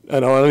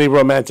on any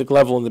romantic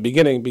level in the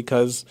beginning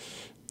because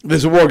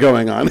there's a war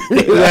going on,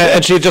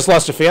 and she had just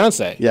lost her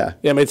fiance. Yeah.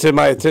 I mean,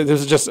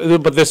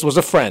 but this was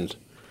a friend.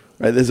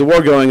 Right, there's a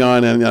war going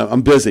on, and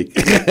I'm busy.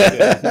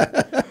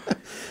 Yeah.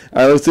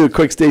 All right, let's do a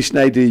quick station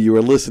ID. You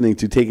are listening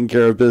to Taking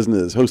Care of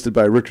Business, hosted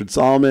by Richard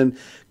Solomon,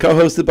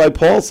 co-hosted by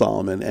Paul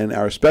Solomon, and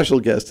our special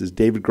guest is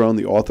David Groen,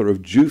 the author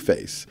of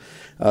Jewface.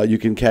 You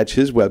can catch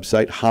his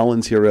website,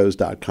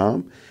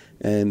 HollandsHeroes.com.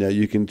 And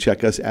you can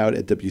check us out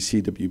at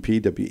WCWP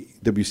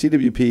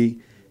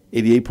 88.1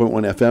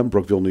 FM,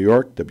 Brookville, New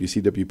York,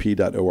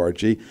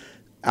 WCWP.org.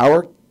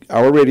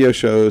 Our radio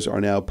shows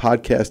are now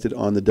podcasted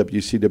on the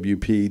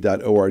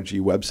WCWP.org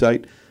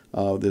website.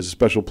 There's a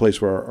special place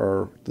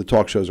where the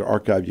talk shows are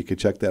archived. You can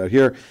check that out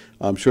here.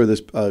 I'm sure this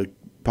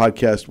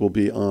podcast will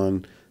be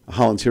on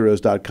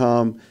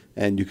HollandsHeroes.com,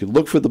 and you can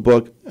look for the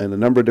book in a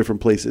number of different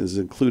places,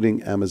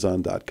 including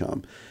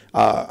Amazon.com.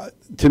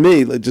 To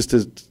me, just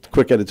a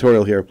quick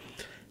editorial here,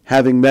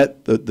 having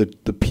met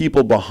the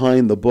people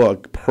behind the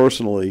book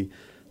personally,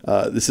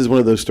 this is one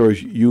of those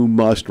stories you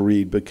must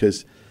read,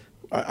 because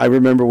I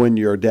remember when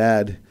your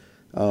dad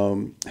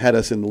had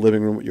us in the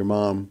living room with your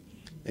mom,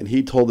 and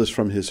he told us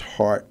from his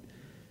heart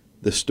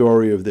the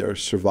story of their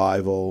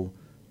survival,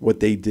 what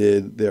they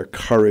did, their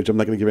courage. I'm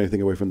not going to give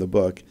anything away from the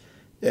book.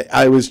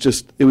 It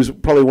was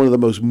probably one of the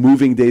most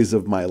moving days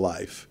of my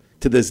life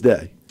to this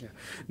day. Yeah.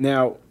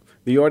 Now,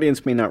 the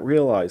audience may not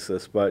realize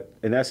this, but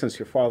in essence,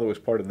 your father was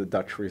part of the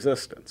Dutch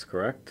resistance,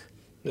 correct?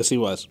 Yes, he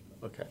was.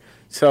 Okay.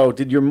 So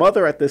did your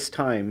mother at this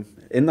time,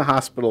 in the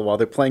hospital while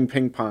they're playing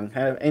ping pong,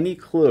 have any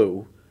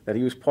clue that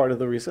he was part of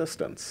the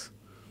resistance?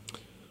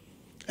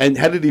 And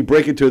how did he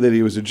break it to her that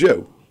he was a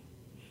Jew?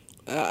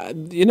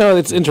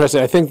 It's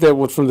interesting. I think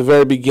that from the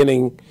very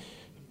beginning,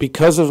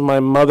 because of my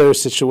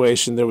mother's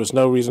situation, there was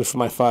no reason for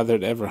my father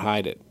to ever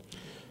hide it.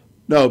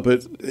 No,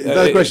 but it's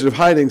not a question of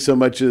hiding so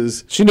much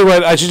as she knew.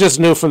 She just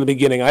knew from the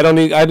beginning.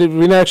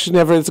 We actually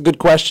never. It's a good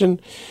question,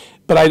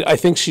 but I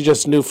think she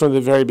just knew from the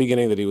very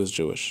beginning that he was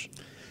Jewish.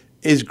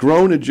 Is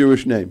Groen a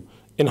Jewish name?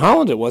 In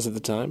Holland, it was at the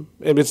time.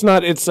 It's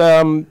not. It's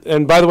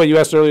And by the way, you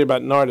asked earlier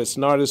about Nardus.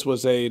 Nardus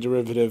was a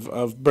derivative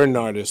of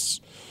Bernardus,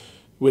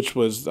 which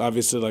was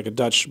obviously like a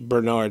Dutch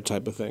Bernard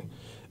type of thing.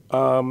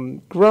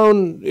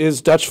 Groen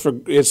is Dutch for,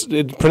 it's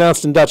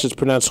pronounced in Dutch, it's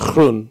pronounced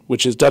Groen,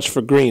 which is Dutch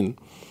for green.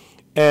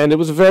 And it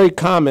was very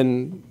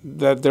common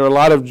that there were a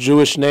lot of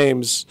Jewish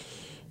names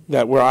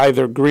that were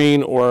either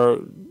green or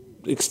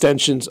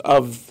extensions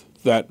of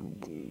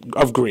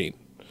green.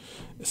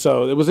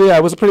 So it was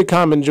a pretty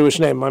common Jewish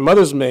name. My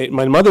mother's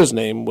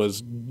name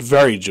was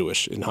very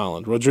Jewish in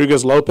Holland.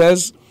 Rodriguez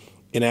Lopez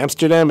in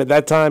Amsterdam at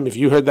that time, if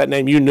you heard that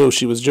name, you knew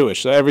she was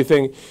Jewish. So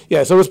everything,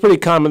 so it was pretty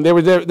common. There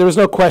was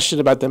no question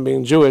about them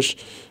being Jewish.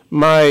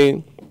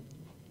 This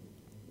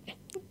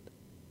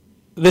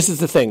is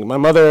the thing. My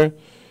mother,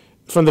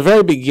 from the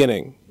very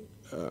beginning,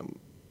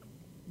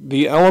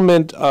 the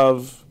element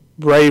of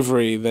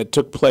bravery that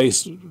took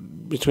place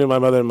between my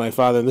mother and my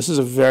father, and this is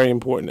a very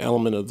important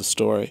element of the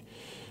story.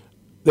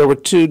 There were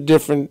two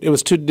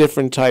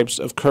different types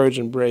of courage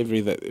and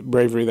bravery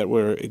that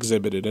were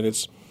exhibited, and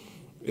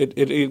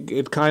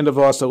it kind of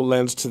also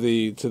lends to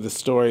the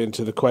story and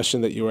to the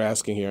question that you were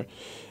asking here.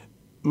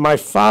 My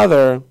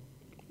father,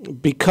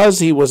 because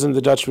he was in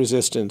the Dutch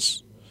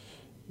resistance,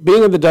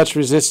 being in the Dutch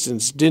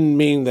resistance didn't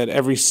mean that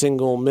every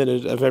single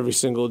minute of every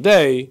single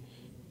day,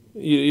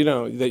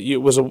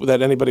 that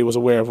anybody was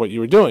aware of what you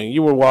were doing.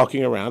 You were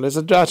walking around as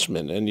a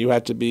Dutchman, and you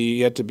had to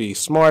be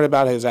smart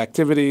about his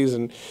activities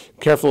and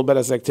careful about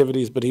his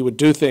activities. But he would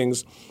do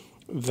things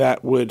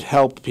that would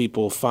help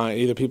people find,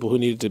 either people who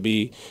needed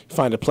to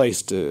find a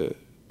place to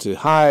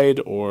hide,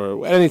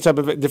 or any type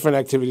of different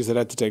activities that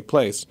had to take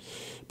place.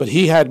 But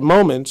he had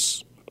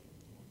moments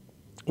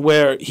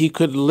where he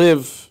could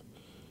live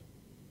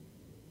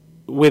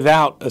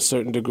without a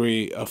certain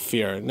degree of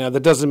fear. Now, that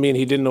doesn't mean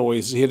he didn't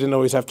always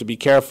have to be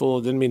careful.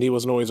 It didn't mean he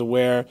wasn't always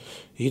aware.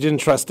 He didn't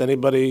trust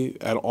anybody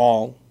at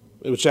all,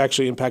 which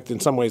actually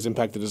impacted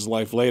his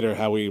life later,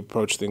 how he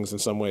approached things in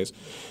some ways.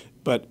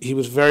 But he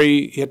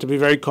had to be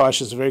very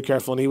cautious, very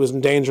careful, and he was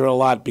in danger a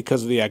lot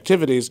because of the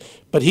activities.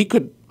 But he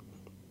could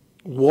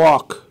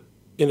walk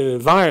in an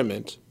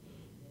environment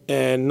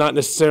and not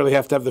necessarily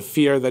have to have the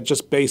fear that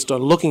just based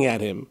on looking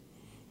at him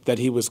that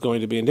he was going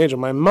to be in danger.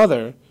 My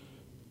mother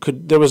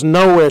there was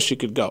nowhere she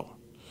could go.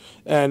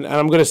 And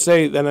I'm going to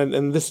say that,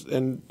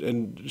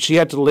 and she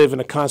had to live in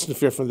a constant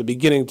fear from the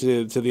beginning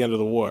to the end of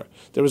the war.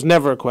 There was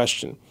never a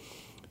question.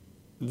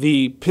 One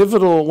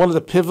of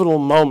the pivotal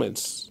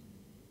moments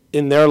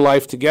in their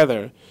life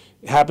together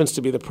happens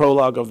to be the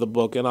prologue of the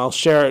book, and I'll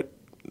share it.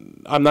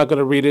 I'm not going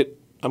to read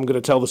it. I'm going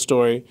to tell the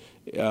story,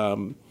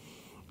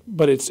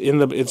 but it's in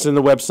the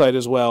website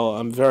as well.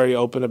 I'm very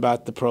open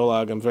about the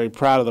prologue. I'm very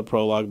proud of the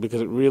prologue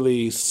because it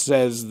really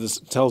tells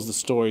the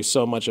story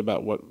so much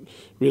about what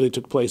really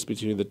took place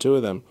between the two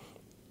of them.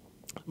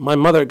 My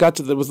mother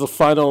it was the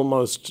final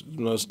most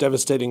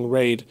devastating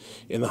raid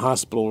in the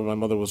hospital where my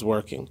mother was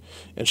working,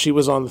 and she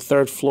was on the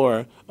third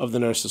floor of the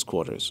nurses'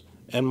 quarters.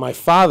 And my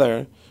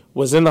father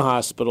was in the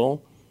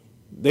hospital.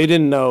 They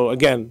didn't know,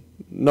 again,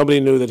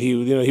 nobody knew that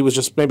he was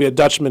just maybe a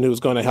Dutchman who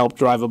was going to help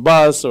drive a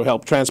bus or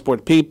help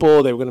transport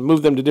people. They were going to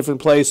move them to different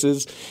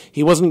places.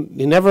 He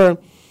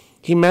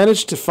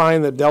managed to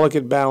find the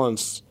delicate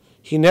balance.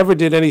 He never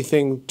did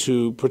anything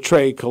to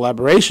portray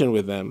collaboration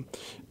with them,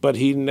 but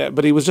he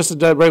was just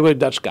a regular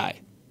Dutch guy.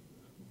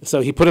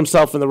 So he put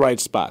himself in the right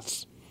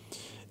spots.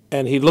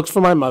 And he looked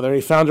for my mother.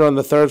 He found her on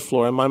the third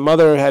floor, and my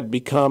mother had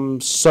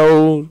become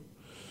so...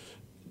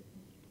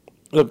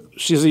 Look,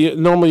 she's a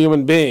normal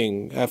human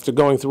being. After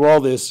going through all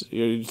this,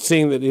 you're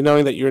seeing that,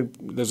 knowing that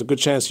there's a good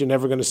chance you're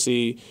never going to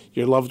see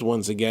your loved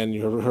ones again.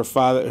 Her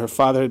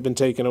father had been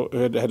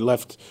had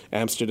left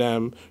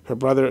Amsterdam. Her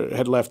brother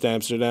had left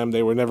Amsterdam.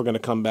 They were never going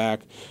to come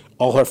back.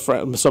 All her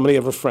friends, so many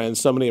of her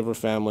friends, so many of her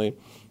family.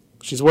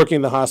 She's working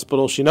in the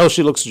hospital. She knows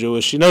she looks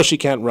Jewish. She knows she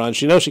can't run.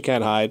 She knows she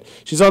can't hide.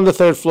 She's on the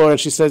third floor, and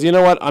she says, "You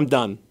know what? I'm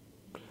done.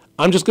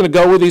 I'm just going to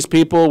go with these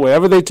people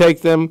wherever they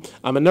take them.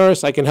 I'm a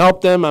nurse. I can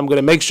help them. I'm going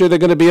to make sure they're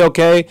going to be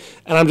okay,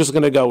 and I'm just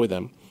going to go with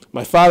them."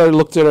 My father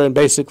looked at her and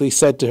basically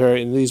said to her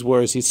in these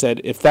words, he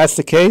said, "If that's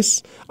the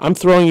case, I'm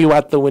throwing you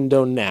out the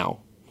window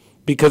now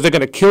because they're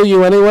going to kill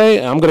you anyway,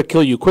 and I'm going to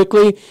kill you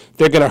quickly.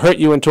 They're going to hurt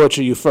you and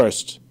torture you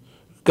first.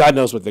 God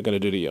knows what they're going to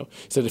do to you."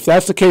 He said, "If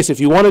that's the case, if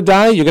you want to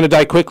die, you're going to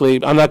die quickly.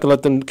 I'm not going to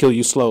let them kill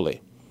you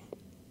slowly."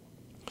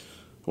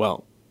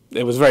 Well,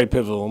 it was very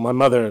pivotal. My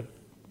mother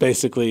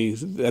basically,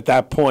 at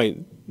that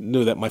point,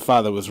 knew that my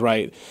father was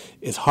right.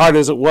 As hard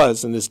as it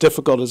was and as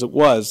difficult as it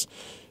was,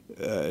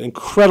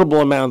 incredible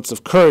amounts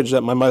of courage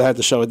that my mother had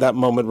to show at that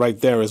moment right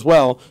there as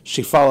well.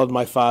 She followed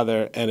my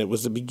father, and it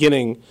was the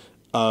beginning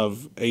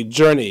of a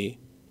journey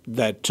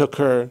that took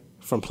her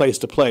from place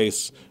to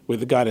place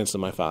with the guidance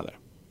of my father.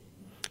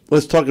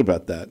 Let's talk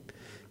about that.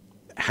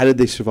 How did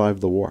they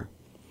survive the war?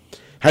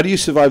 How do you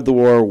survive the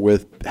war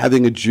with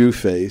having a Jew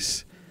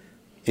face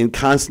in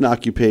constant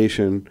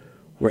occupation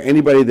where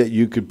anybody that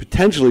you could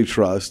potentially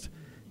trust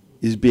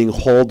is being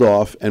hauled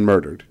off and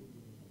murdered?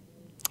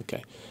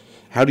 Okay.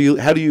 How do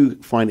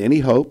you find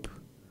any hope,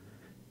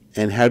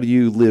 and how do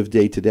you live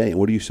day to day, and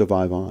what do you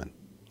survive on?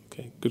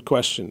 Okay, good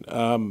question.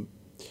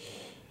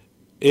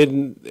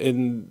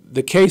 In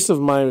the case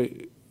of my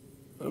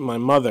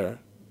mother,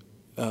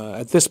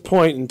 at this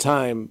point in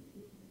time,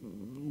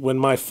 when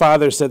my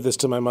father said this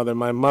to my mother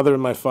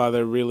and my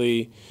father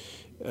really,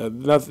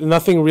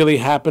 nothing really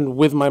happened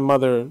with my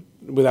mother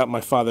without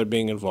my father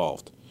being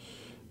involved.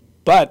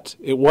 But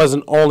it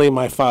wasn't only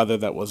my father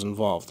that was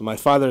involved. My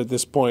father at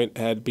this point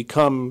had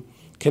become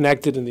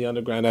connected in the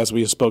underground, as we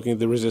have spoken,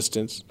 the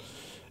resistance,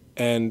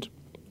 and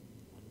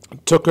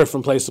took her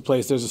from place to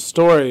place. There's a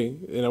story,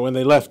 when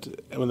they left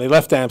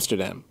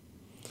Amsterdam.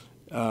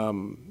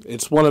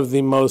 It's one of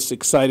the most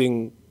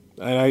exciting,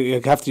 and I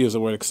have to use the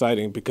word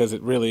exciting because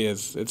it really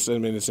is. It's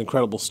an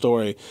incredible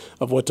story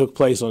of what took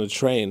place on a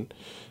train.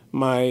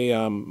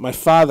 My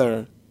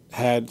father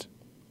had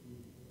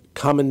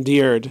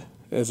commandeered,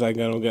 that's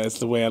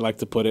the way I like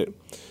to put it,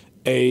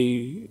 a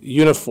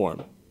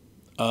uniform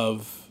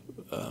of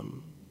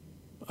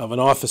an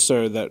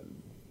officer that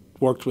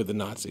worked with the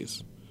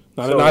Nazis.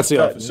 Not a Nazi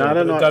officer, but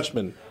a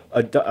Dutchman.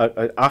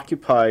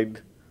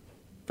 Occupied,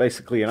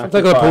 basically an some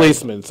type of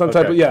policeman,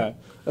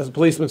 as a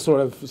policeman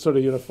sort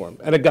of uniform,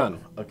 and a gun.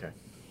 Okay.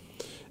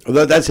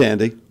 Well, that's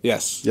handy.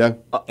 Yes. Yeah.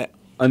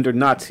 Under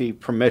Nazi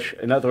permission.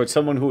 In other words,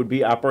 someone who would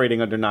be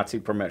operating under Nazi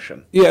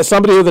permission. Yeah,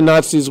 somebody who the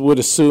Nazis would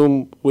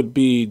assume would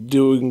be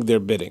doing their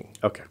bidding.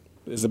 Okay.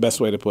 Is the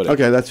best way to put it.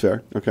 Okay, that's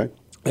fair. Okay.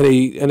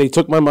 And he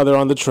took my mother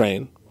on the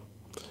train,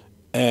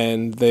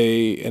 and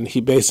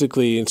he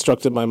basically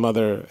instructed my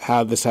mother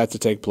how this had to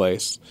take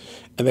place,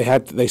 and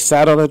they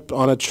sat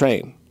on a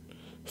train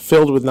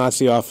filled with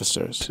Nazi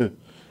officers,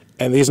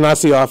 and these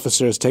Nazi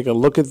officers take a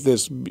look at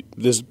this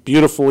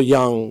beautiful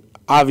young,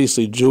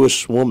 obviously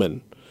Jewish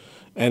woman,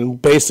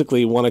 and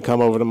basically want to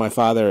come over to my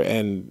father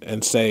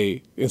and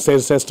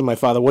says to my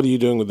father, "What are you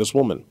doing with this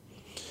woman?"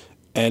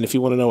 And if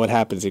you want to know what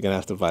happens, you're going to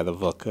have to buy the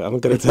book. I'm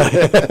going to tell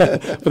you.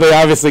 But they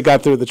obviously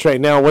got through the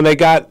train. Now, when they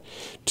got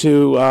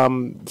to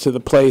the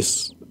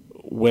place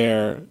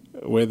where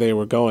they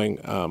were going,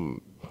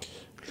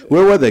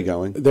 where were they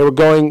going? They were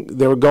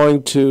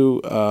going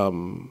to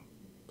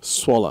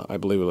Zwolle, I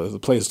believe it was. The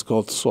place is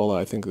called Zwolle.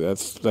 I think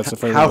that's the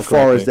phrase. How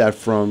far is that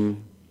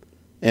from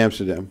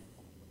Amsterdam,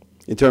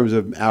 in terms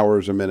of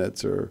hours or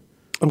minutes or?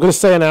 I'm going to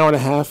say an hour and a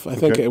half. I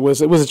think it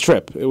was a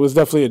trip. It was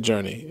definitely a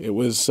journey. It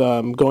was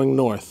going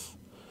north.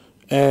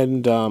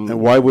 And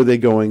why were they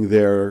going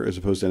there as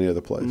opposed to any other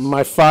place?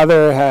 My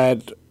father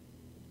had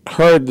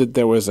heard that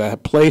there was a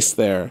place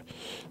there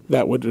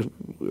that would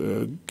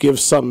give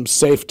some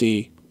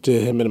safety to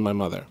him and my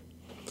mother.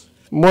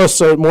 More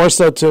so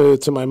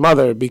to my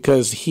mother,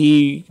 because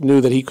he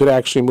knew that he could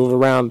actually move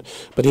around,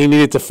 but he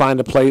needed to find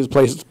a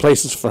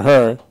places for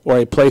her, or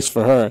a place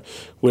for her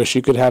where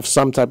she could have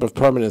some type of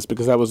permanence,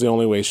 because that was the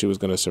only way she was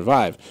going to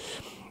survive.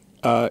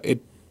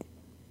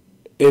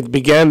 It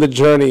began the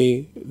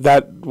journey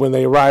that when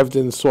they arrived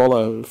in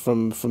Zwolle,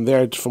 from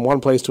there, from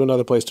one place to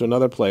another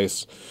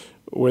place,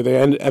 where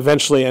they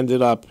eventually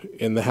ended up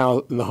in the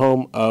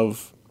home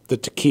of the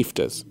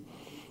Tekiftes.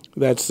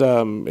 That's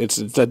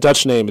it's a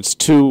Dutch name. It's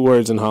two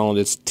words in Holland.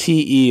 It's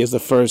T-E is the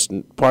first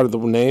part of the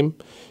name.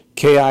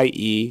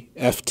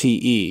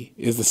 Kiefte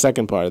is the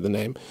second part of the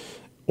name.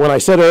 When I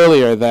said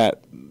earlier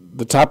that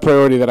the top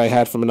priority that I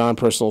had from a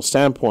non-personal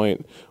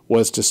standpoint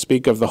was to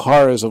speak of the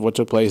horrors of what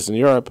took place in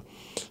Europe,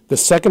 the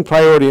second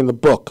priority in the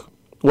book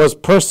was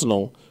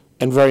personal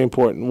and very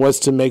important, was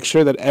to make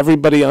sure that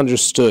everybody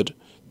understood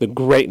the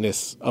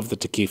greatness of the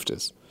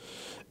Tekiftes.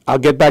 I'll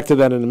get back to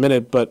that in a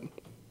minute, but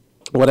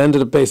what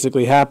ended up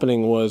basically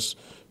happening was,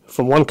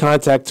 from one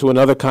contact to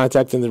another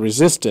contact in the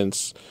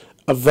resistance,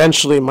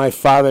 eventually my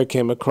father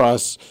came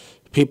across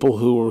people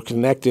who were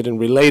connected and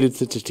related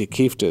to the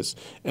Tekiftes.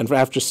 And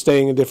after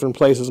staying in different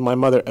places, my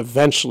mother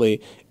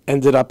eventually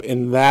ended up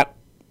in that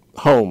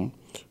home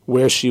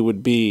where she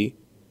would be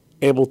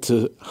able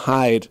to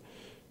hide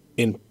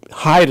in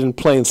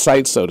plain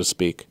sight, so to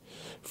speak,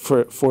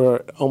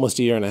 for almost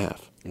a year and a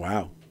half.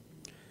 Wow.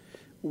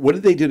 What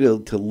did they do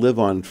to live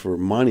on for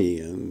money?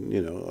 And,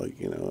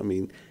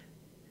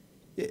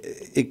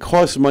 it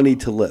costs money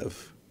to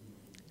live.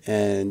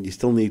 And you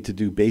still need to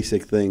do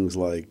basic things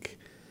like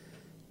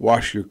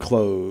wash your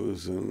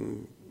clothes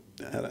and,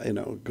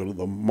 go to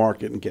the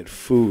market and get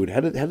food. How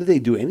did they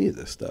do any of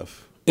this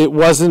stuff? It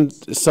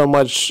wasn't so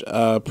much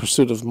a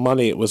pursuit of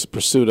money. It was a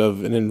pursuit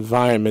of an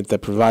environment that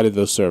provided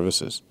those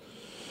services.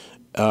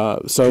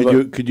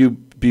 Could you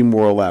be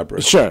more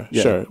elaborate? Sure,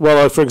 yeah. Sure.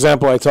 Well, for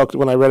example,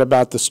 when I read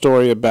about the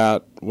story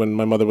about when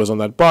my mother was on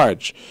that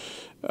barge,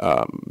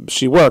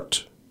 she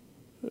worked.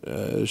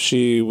 There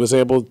was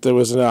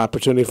an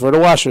opportunity for her to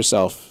wash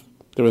herself.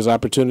 There was an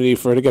opportunity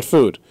for her to get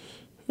food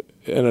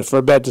and for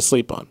a bed to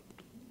sleep on.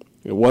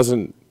 It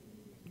wasn't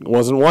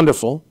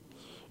wonderful.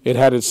 It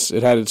had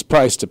its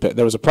price to pay.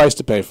 There was a price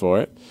to pay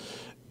for it,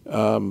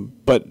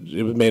 but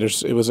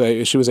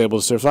she was able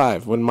to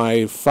survive. When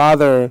my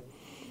father,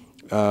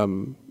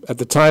 at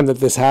the time that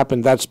this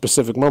happened, that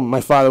specific moment, my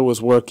father was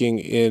working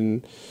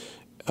in.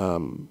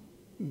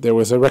 There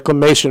was a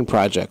reclamation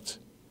project.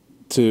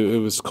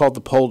 It was called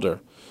the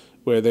Polder,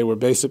 where they were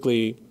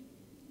basically.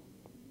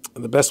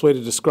 The best way to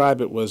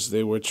describe it was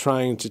they were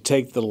trying to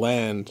take the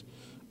land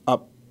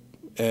up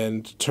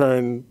and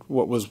turn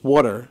what was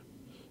water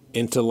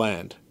into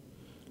land.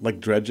 Like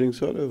dredging,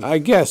 sort of? I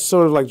guess,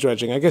 sort of like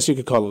dredging. I guess you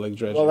could call it like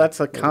dredging. Well, that's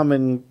a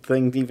common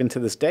thing even to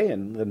this day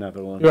in the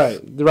Netherlands.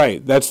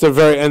 Right. That's the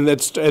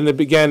it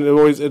began.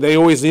 They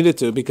always needed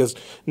to, because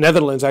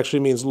Netherlands actually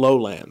means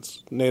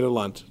lowlands.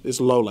 Nederland is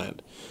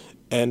lowland,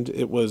 and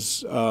it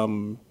was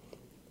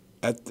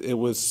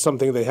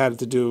something they had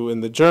to do.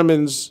 And the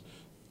Germans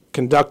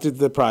conducted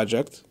the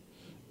project,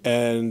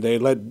 and they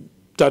let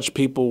Dutch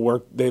people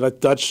work. They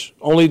let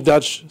only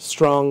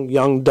strong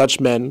young Dutch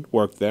men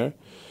work there.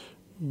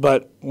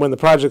 But when the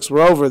projects were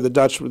over,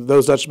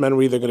 those Dutch men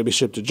were either going to be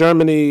shipped to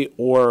Germany,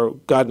 or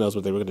God knows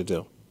what they were going to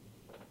do.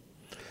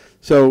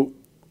 So,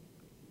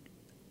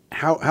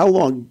 how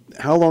long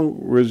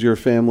was your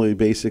family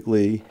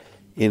basically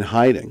in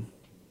hiding,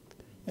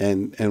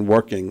 and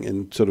working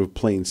in sort of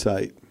plain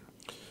sight?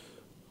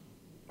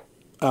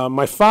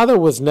 My father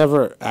was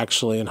never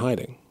actually in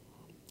hiding.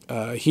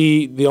 I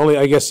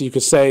guess you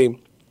could say,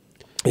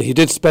 he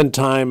did spend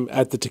time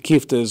at the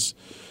Tekiftes,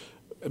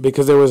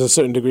 because there was a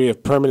certain degree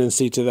of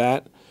permanency to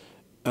that,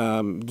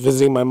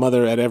 visiting my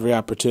mother at every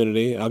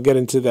opportunity. I'll get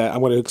into that.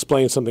 I'm going to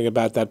explain something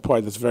about that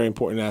part that's a very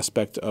important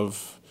aspect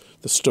of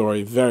the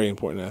story, very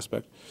important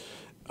aspect.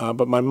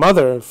 But my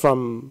mother,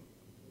 from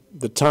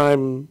the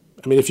time,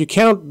 if you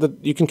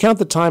can count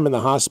the time in the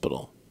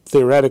hospital,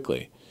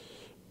 theoretically,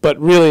 but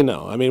really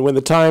no. When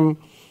the time,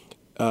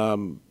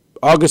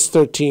 August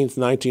 13th,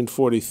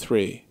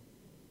 1943,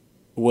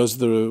 was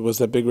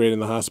that big raid in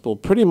the hospital,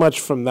 pretty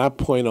much from that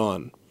point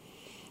on,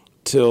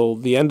 till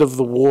the end of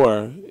the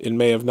war in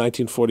May of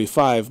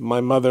 1945,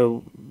 my mother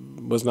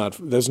was not.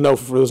 There was no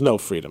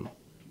freedom.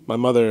 My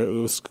mother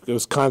was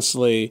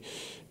constantly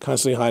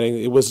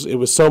hiding. It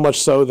was so much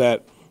so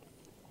that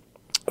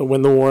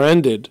when the war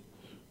ended,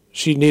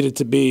 she needed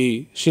to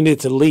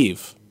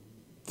leave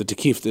the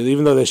Tekifte.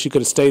 Even though she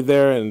could have stayed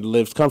there and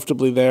lived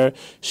comfortably there,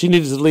 she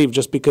needed to leave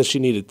just because she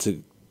needed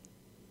to.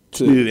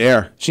 She needed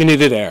air. She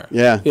needed air.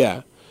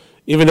 Yeah.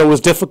 Even though it was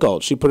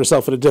difficult, she put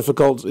herself in a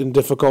difficult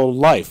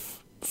life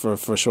for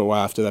a short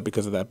while after that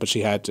because of that, but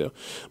she had to.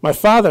 My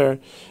father,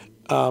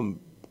 the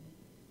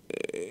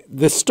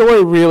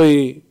story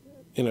really,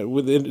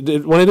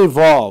 when it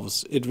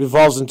evolves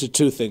into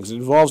two things. It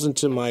evolves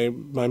into my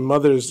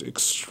mother's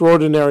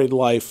extraordinary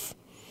life,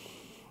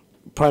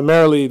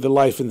 primarily the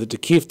life in the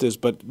Tekiftes,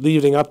 but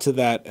leading up to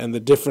that and the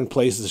different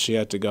places she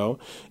had to go.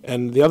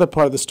 And the other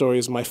part of the story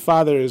is my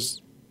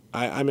father's,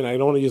 I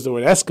don't want to use the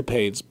word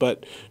escapades,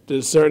 but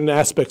there's certain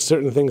aspects,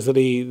 certain things that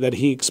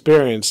he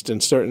experienced,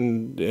 and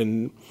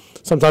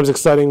sometimes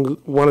exciting.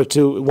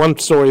 One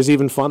story is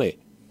even funny.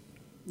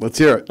 Let's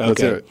hear it. Okay.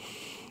 Let's hear it.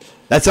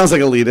 That sounds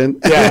like a lead-in.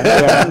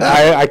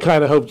 Yeah. I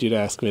kind of hoped you'd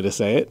ask me to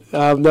say it.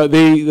 No,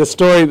 the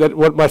story that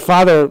what my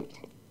father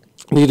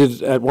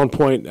needed at one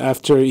point,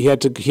 after he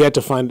had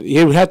to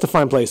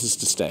find places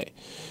to stay.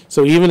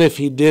 So even if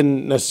he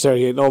didn't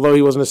necessarily, although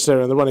he wasn't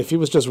necessarily on the run, if he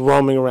was just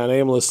roaming around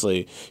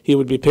aimlessly, he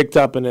would be picked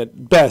up and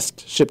at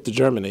best shipped to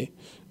Germany,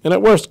 and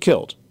at worst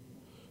killed,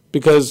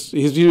 because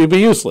he'd be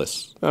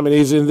useless.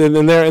 He's in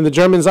the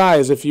Germans'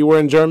 eyes. If you were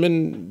in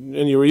German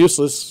and you were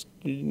useless,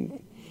 it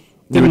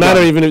didn't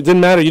matter. You didn't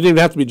even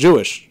have to be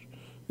Jewish.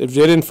 If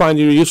they didn't find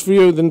use for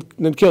you, then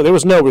kill. There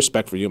was no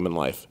respect for human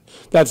life.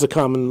 That's a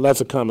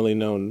commonly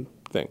known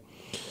thing.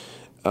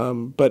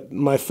 But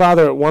my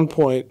father, at one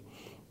point,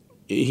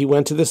 he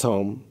went to this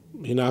home.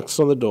 He knocks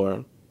on the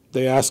door.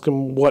 They ask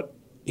him what.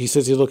 He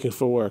says he's looking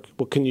for work.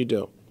 What can you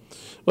do?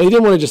 Well, he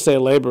didn't want to just say a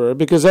laborer,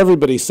 because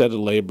everybody said a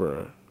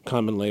laborer,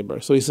 common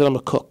laborer. So he said, I'm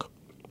a cook.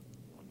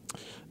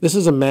 This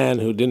is a man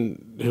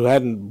who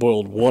hadn't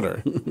boiled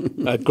water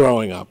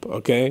growing up,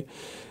 okay?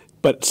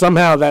 But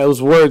somehow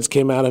those words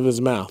came out of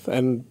his mouth.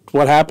 And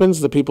what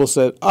happens? The people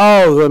said,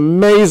 oh,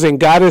 amazing,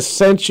 God has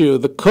sent you.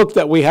 The cook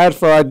that we had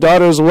for our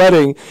daughter's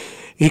wedding,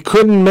 he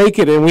couldn't make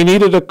it, and we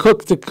needed a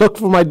cook to cook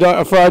for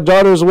our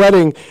daughter's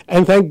wedding,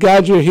 and thank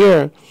God you're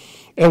here.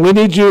 And we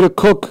need you to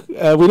cook.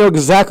 We know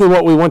exactly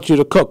what we want you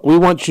to cook. We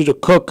want you to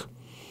cook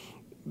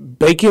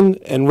bacon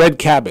and red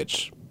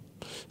cabbage.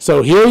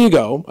 So here you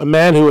go, a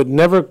man who had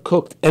never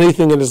cooked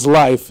anything in his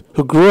life,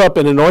 who grew up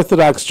in an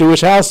Orthodox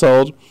Jewish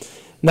household,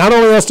 not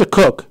only has to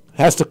cook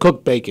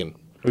bacon.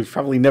 He's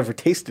probably never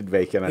tasted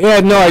bacon. He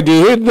had no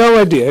idea. He had no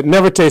idea. Had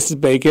never tasted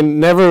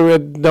bacon.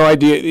 Had no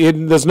idea.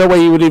 There's no way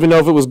he would even know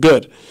if it was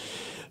good.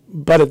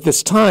 But at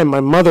this time, my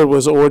mother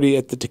was already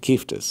at the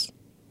Tekiftes,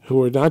 who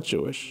were not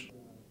Jewish,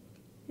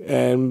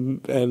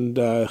 and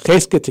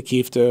Geeske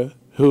Tekifte,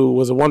 who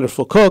was a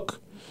wonderful cook,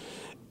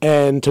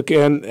 and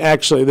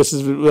actually, this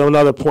is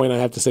another point I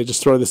have to say.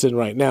 Just throw this in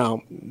right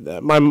now.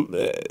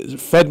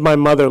 Fed my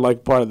mother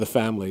like part of the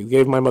family.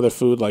 Gave my mother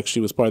food like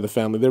she was part of the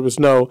family. There was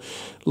no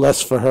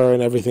less for her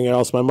and everything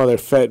else. My mother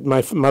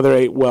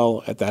ate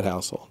well at that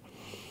household.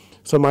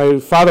 So my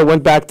father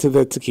went back to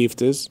the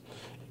Tekiftes,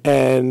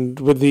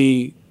 and with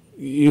the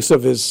use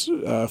of his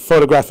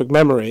photographic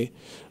memory,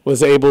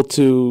 was able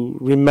to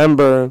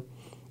remember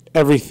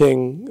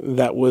everything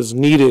that was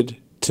needed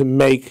to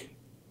make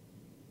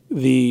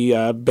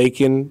the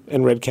bacon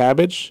and red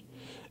cabbage.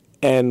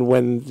 And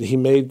when he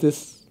made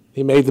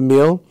the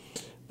meal,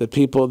 the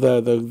people,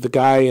 the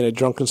guy in a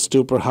drunken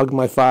stupor hugged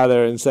my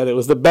father and said it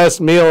was the best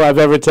meal I've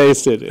ever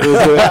tasted. It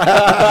was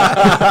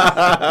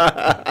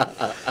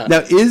Now,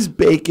 is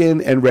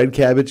bacon and red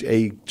cabbage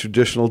a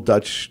traditional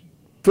Dutch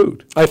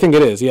food? I think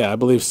it is. Yeah, I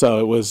believe so.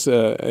 It was.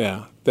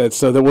 Yeah.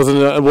 It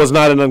was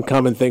not an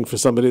uncommon thing for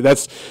somebody.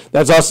 That's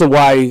also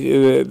why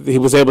he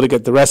was able to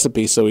get the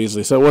recipe so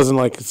easily. So it wasn't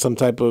like some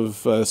type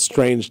of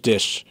strange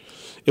dish.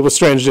 It was a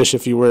strange dish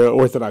if you were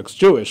Orthodox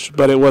Jewish,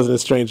 but it wasn't a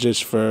strange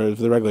dish for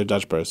the regular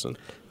Dutch person.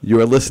 You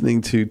are listening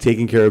to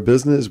Taking Care of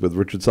Business with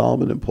Richard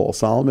Solomon and Paul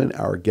Solomon.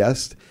 Our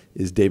guest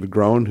is David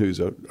Groen, who's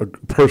a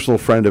personal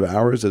friend of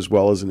ours, as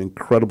well as an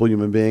incredible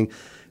human being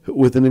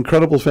with an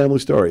incredible family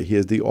story. He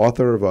is the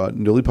author of a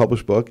newly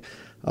published book,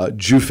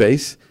 Jew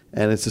Face,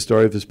 and it's the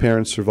story of his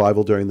parents'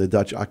 survival during the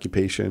Dutch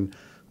occupation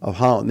of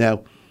Holland.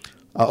 Now,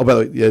 by the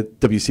way,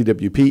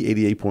 WCWP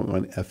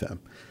 88.1 FM,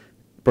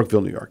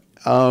 Brookville, New York.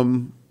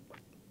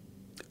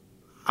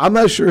 I'm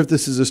not sure if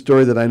this is a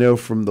story that I know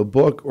from the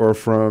book or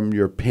from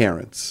your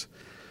parents,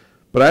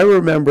 but I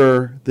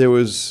remember there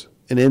was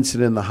an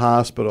incident in the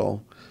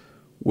hospital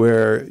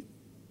where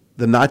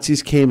the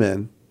Nazis came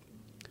in.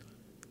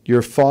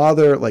 Your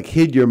father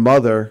hid your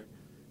mother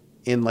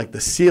in the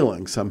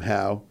ceiling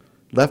somehow,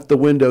 left the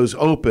windows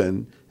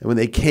open, and when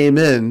they came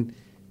in,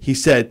 he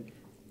said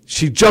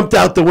she jumped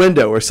out the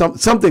window or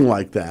something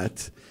like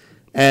that,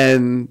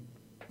 and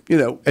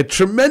at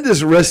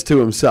tremendous risk to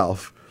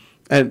himself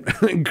and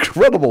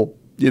incredible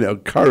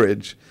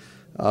courage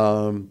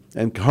and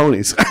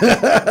cojones.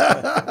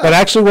 That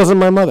actually wasn't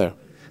my mother.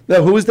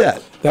 No, who was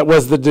that? That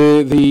was the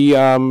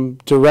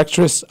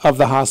directress of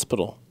the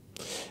hospital.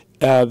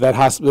 That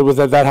hospital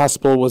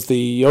was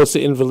the Josse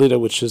Invalide,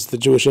 which is the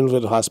Jewish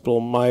Invalid Hospital.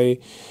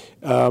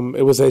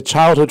 It was a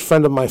childhood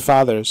friend of my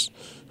father's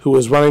who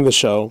was running the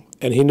show,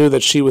 and he knew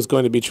that she was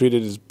going to be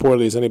treated as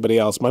poorly as anybody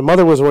else. My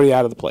mother was already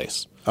out of the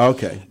place.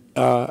 Okay.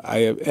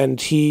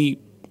 And he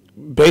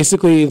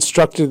basically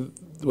instructed.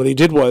 What he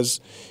did was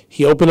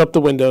he opened up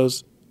the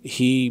windows.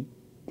 He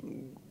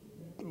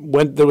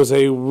went. There was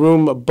a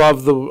room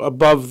above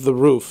the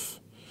roof.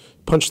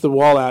 Punched the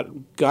wall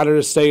out. Got her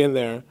to stay in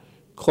there.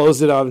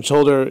 Closed it out and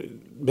told her,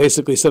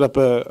 basically set up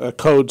a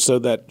code so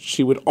that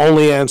she would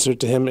only answer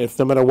to him if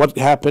no matter what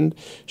happened,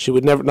 she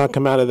would not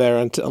come out of there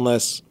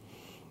unless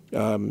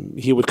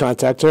he would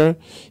contact her.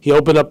 He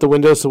opened up the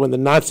windows so when the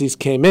Nazis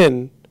came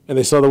in and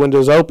they saw the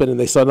windows open and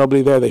they saw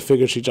nobody there, they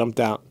figured she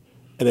jumped out,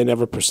 and they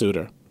never pursued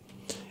her.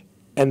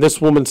 And this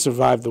woman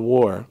survived the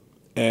war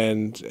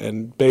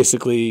and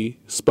basically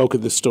spoke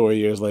of this story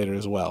years later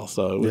as well.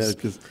 So it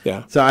was,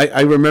 yeah. So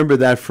I remember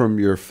that from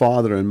your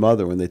father and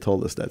mother when they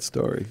told us that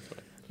story.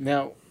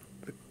 Now,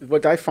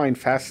 what I find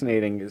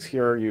fascinating is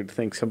here you'd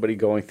think somebody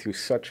going through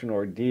such an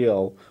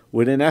ordeal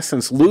would, in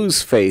essence,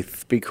 lose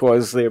faith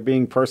because they're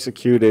being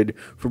persecuted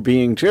for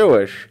being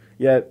Jewish.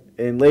 Yet,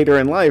 later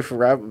in life,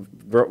 your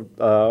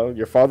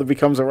father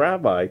becomes a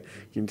rabbi.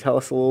 Can you tell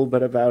us a little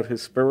bit about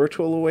his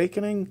spiritual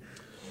awakening?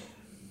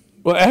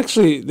 Well,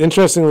 actually,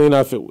 interestingly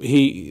enough,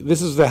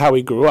 this is how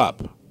he grew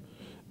up.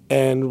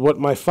 And what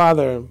my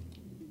father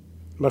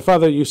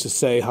used to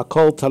say,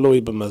 Hakol talui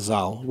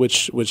b'mazal,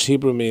 which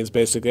Hebrew means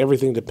basically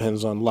everything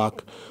depends on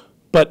luck.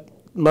 But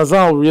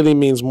mazal really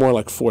means more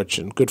like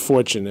fortune, good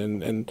fortune.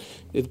 And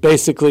it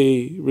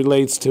basically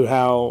relates to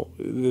how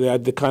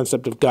the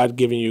concept of God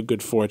giving you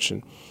good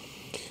fortune.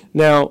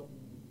 Now,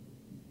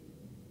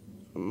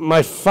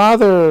 my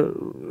father,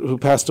 who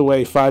passed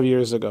away 5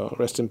 years ago,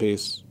 rest in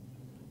peace,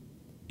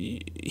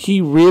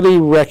 he really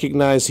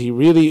recognized,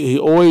 he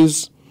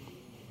always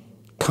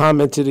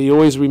commented, he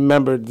always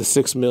remembered the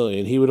 6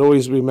 million. He would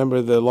always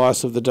remember the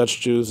loss of the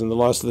Dutch Jews and the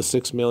loss of the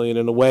 6 million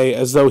in a way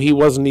as though he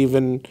wasn't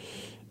even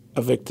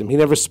a victim. He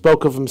never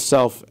spoke of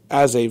himself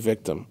as a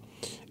victim.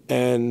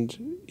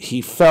 And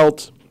he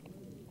felt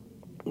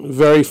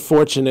very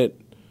fortunate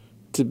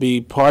to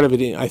be part of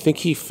it. I think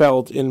he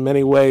felt in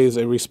many ways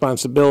a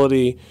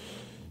responsibility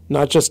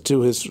not just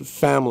to his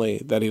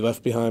family that he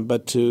left behind,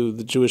 but to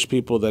the Jewish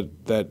people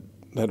that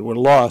were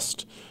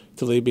lost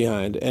to leave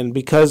behind. And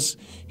because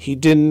the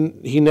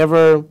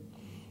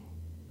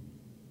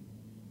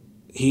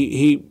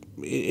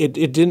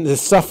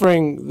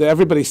suffering,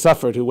 everybody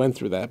suffered who went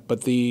through that,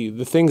 but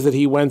the things that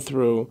he went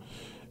through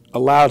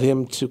allowed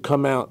him to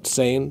come out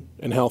sane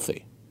and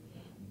healthy.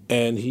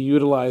 And he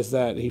utilized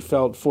that. He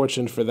felt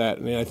fortunate for that,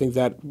 and I think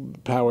that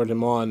powered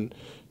him on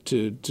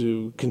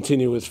to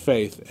continue his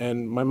faith.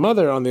 And my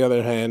mother, on the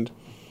other hand,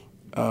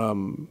 a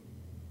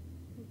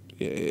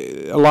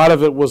lot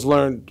of it was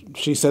learned.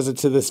 She says it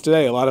to this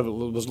day. A lot of it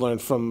was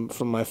learned from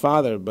my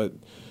father, but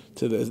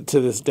to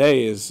this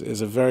day is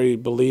a very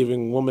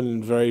believing woman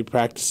and very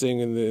practicing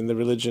in the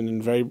religion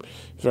and very,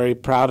 very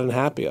proud and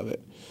happy of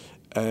it.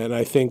 And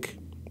I think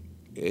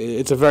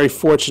it's a very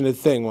fortunate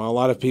thing. While a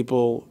lot of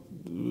people,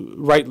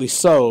 rightly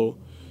so,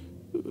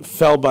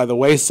 fell by the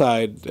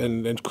wayside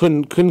and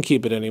couldn't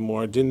keep it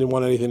anymore, didn't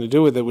want anything to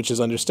do with it, which is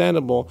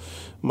understandable.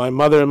 My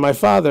mother and my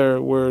father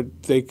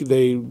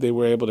they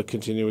were able to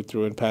continue it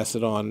through and pass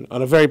it on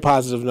a very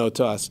positive note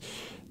to us.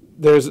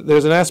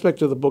 there's an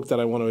aspect of the book that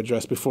I want to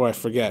address before I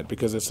forget,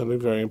 because it's something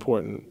very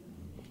important.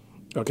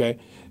 Okay,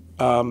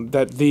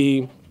 that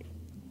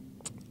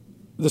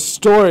the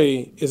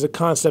story is a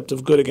concept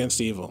of good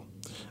against evil.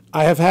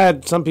 I have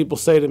had some people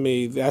say to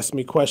me, ask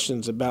me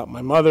questions about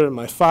my mother and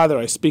my father.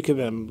 I speak of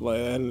them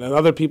and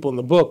other people in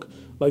the book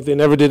like they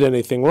never did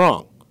anything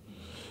wrong.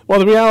 Well,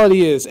 the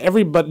reality is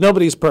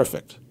nobody's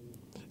perfect.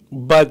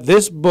 But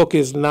this book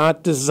is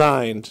not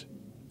designed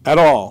at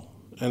all,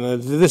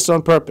 and this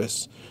on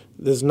purpose,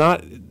 is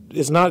not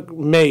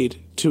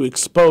made to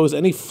expose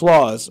any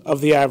flaws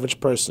of the average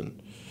person.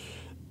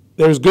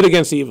 There's good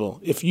against evil.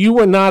 If you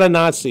were not a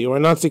Nazi or a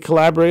Nazi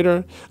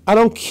collaborator, I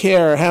don't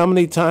care how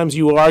many times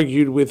you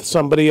argued with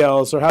somebody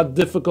else, or how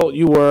difficult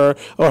you were,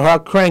 or how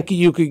cranky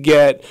you could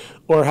get,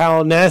 or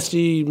how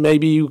nasty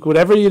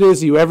whatever it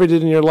is you ever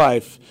did in your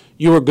life,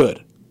 you were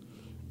good.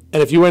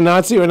 And if you were a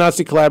Nazi or a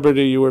Nazi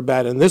collaborator, you were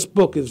bad. And this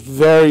book is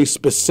very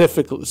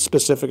specific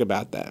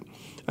about that.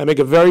 I make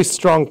a very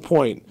strong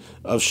point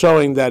of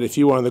showing that if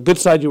you were on the good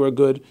side, you were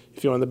good.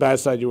 If you were on the bad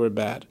side, you were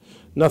bad.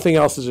 Nothing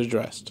else is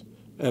addressed.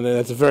 And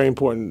that's a very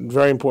important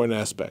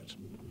aspect.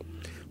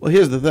 Well,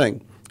 here's the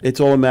thing.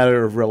 It's all a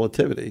matter of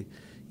relativity.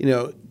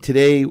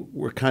 Today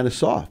we're kind of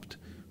soft.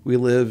 We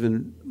live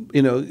in,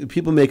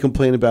 people may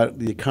complain about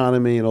the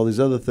economy and all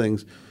these other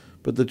things,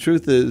 but the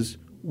truth is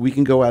we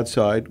can go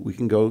outside. We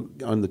can go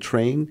on the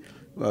train.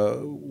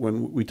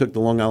 When we took the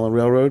Long Island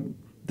Railroad,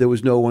 there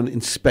was no one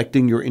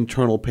inspecting your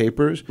internal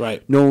papers.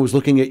 Right. No one was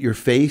looking at your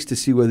face to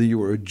see whether you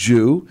were a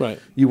Jew. Right.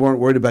 You weren't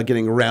worried about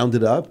getting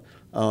rounded up.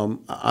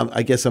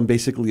 I guess I'm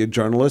basically a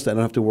journalist. I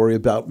don't have to worry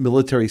about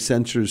military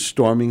censors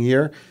storming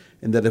here,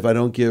 and that if I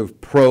don't give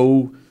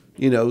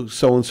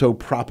so-and-so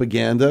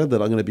propaganda,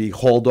 that I'm going to be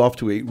hauled off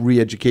to a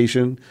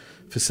re-education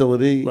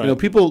facility. Right.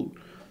 People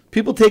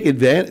take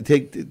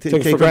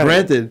for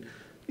granted,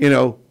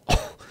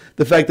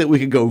 the fact that we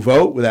could go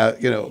vote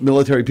without,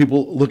 military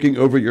people looking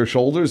over your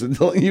shoulders and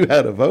telling you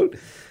how to vote.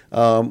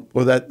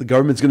 Or that the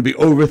government's going to be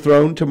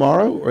overthrown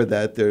tomorrow, or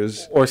that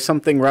there's... Or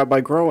something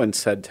Rabbi Groen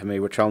said to me,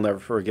 which I'll never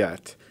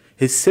forget.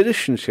 His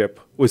citizenship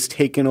was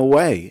taken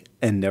away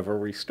and never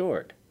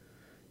restored.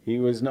 He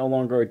was no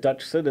longer a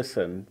Dutch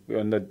citizen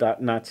when the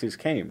Nazis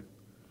came.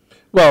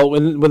 Well,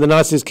 when the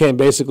Nazis came,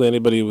 basically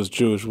anybody who was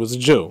Jewish was a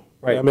Jew.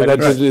 Right. I mean, it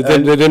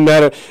didn't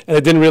matter, and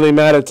it didn't really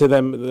matter to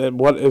them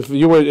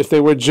if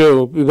they were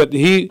Jew. But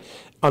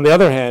on the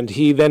other hand,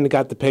 he then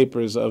got the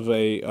papers of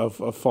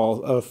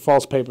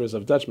false papers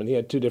of Dutchmen. He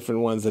had two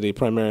different ones that he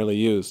primarily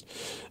used.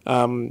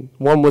 One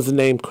was the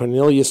name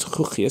Cornelius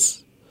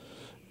Huchius.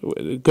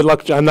 Good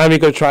luck. I'm not even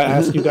going to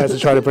ask you guys to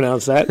try to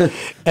pronounce that.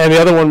 And the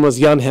other one was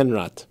Jan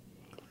Henrat.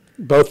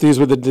 Both these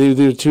were the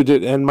two.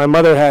 And my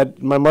mother had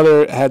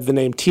the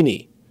name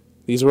Tini.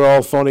 These were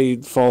all phony,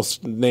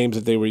 false names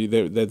that they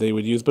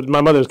would use. But in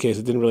my mother's case,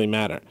 it didn't really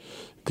matter,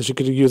 because she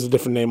could use a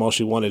different name all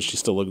she wanted.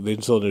 They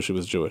still knew she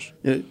was Jewish.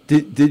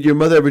 Did your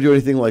mother ever do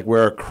anything like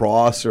wear a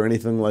cross or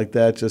anything like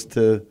that, just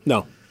to?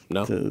 No,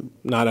 not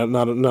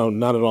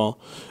at all.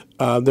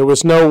 There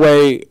was no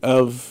way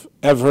of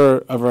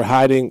her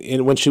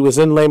hiding when she was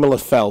in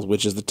Lemelefeld,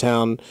 which is the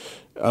town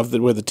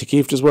where the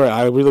Tekiftas were.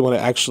 I really want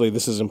to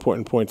this is an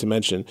important point to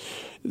mention.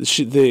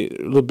 The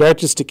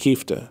Libertas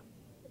Tekifta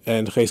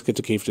and Geeske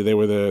Tekifta, they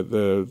were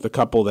the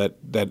couple that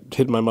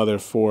hid my mother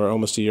for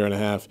almost a year and a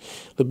half.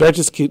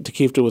 Libertas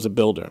Tekifta was a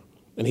builder,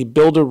 and he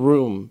built a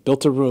room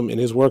in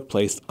his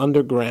workplace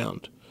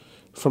underground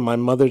for my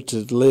mother to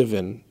live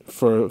in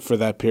for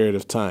that period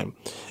of time.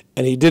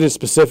 And he did it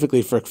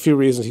specifically for a few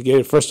reasons. He gave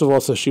it, first of all,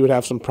 so she would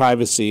have some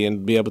privacy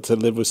and be able to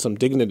live with some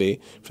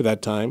dignity for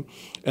that time,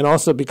 and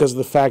also because of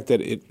the fact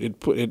that it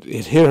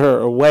hid her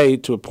away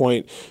to a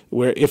point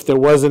where if there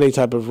was any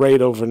type of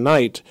raid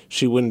overnight,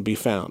 she wouldn't be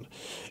found.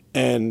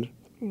 And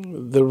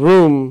the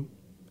room,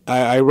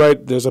 I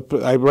write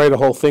a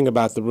whole thing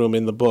about the room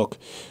in the book.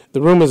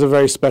 The room is a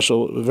very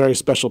special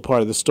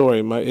part of the story.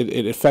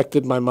 It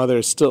affected my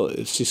mother.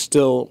 She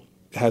still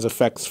has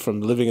effects from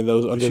living in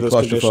those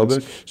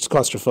conditions. She's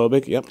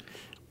claustrophobic. Yep,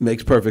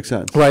 makes perfect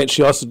sense. Right.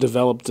 She also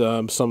developed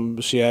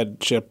She had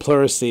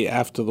pleurisy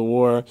after the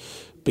war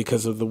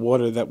because of the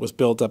water that was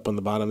built up on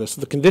the bottom there.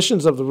 So the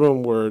conditions of the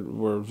room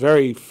were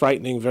very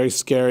frightening, very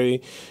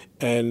scary,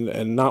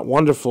 and not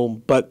wonderful.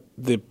 But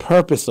the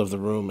purpose of the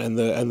room and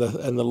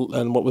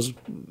what was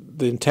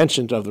the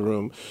intention of the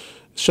room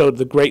showed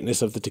the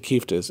greatness of the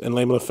Tekiftas and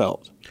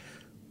Lemelefeld.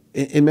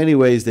 In many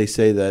ways, they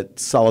say that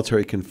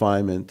solitary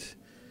confinement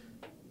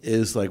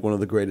is like one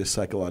of the greatest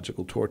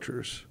psychological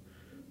tortures.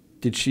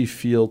 Did she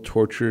feel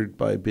tortured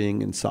by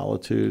being in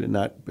solitude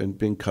and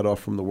being cut off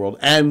from the world,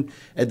 and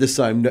at the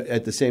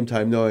same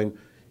time knowing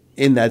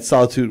in that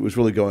solitude what was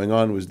really going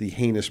on was the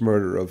heinous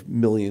murder of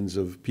millions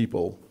of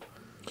people?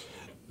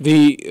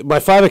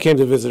 My father came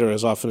to visit her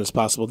as often as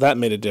possible. That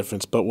made a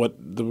difference. But what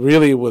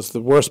really was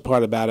the worst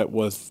part about it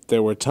was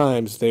there were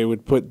times they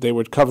would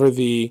cover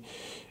the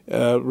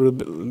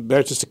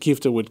Bertus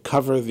Tekifta would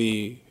cover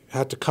the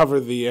had to cover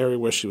the area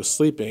where she was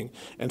sleeping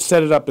and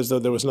set it up as though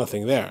there was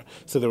nothing there.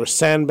 So there were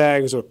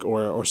sandbags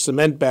or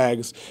cement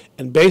bags,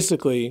 and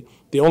basically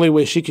the only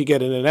way she could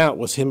get in and out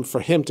was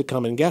for him to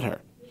come and get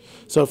her.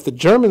 So if the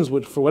Germans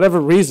would, for whatever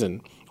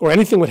reason, or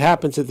anything would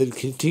happen to the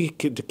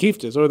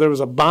Kiftas, or there was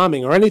a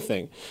bombing or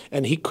anything,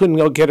 and he couldn't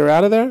go get her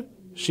out of there,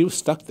 she was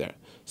stuck there.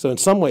 So in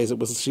some ways,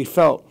 she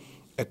felt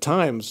at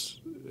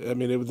times, I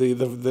mean,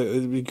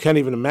 you can't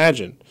even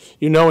imagine,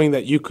 knowing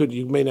that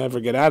you may never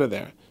get out of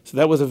there. So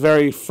that was a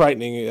very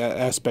frightening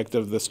aspect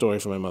of the story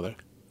for my mother.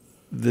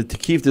 The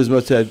Kiftas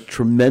must have had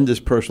tremendous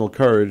personal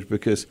courage,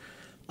 because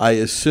I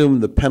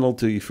assume the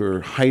penalty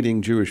for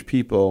hiding Jewish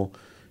people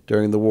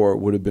during the war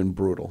would have been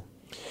brutal.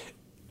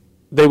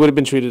 They would have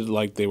been treated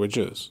like they were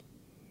Jews,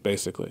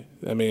 basically.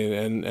 I mean,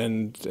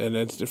 and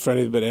it's for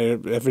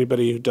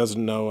everybody who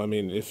doesn't know. I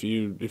mean, if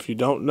you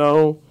don't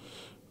know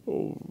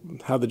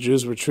how the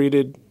Jews were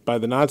treated by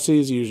the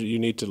Nazis, you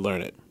need to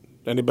learn it.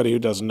 Anybody who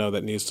doesn't know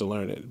that needs to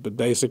learn it. But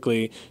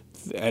basically,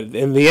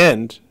 in the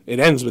end, it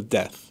ends with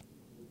death.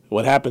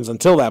 What happens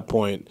until that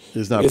point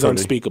is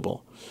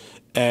unspeakable.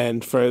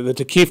 And for the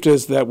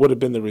Kiftas, that would have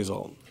been the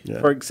result. Yeah.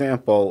 For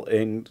example,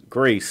 in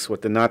Greece,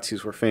 what the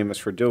Nazis were famous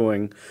for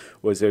doing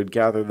was they would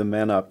gather the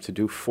men up to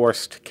do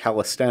forced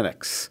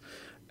calisthenics.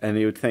 And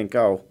you would think,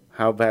 oh,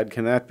 how bad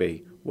can that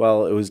be?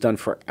 Well, it was done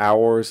for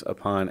hours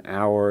upon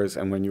hours,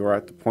 and when you were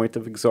at the point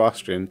of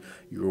exhaustion,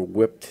 you were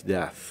whipped to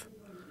death.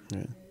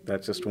 Yeah.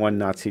 That's just one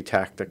Nazi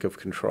tactic of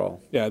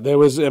control. Yeah,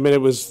 it's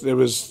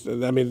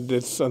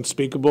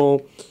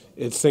unspeakable.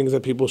 It's things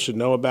that people should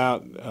know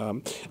about.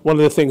 One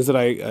of the things that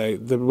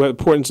the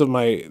importance of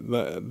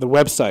the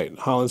website,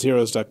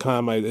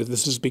 hollandsheroes.com,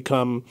 this has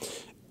become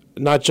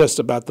not just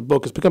about the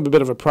book. It's become a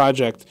bit of a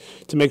project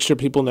to make sure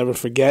people never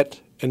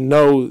forget and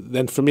know,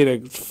 then for me to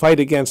fight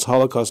against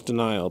Holocaust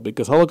denial,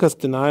 because Holocaust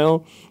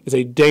denial is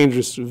a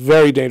dangerous,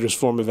 very dangerous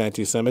form of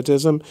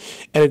anti-Semitism,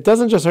 and it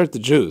doesn't just hurt the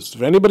Jews.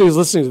 For anybody who's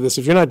listening to this,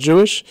 if you're not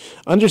Jewish,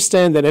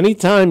 understand that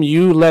anytime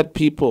you let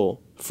people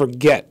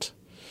forget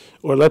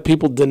or let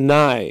people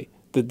deny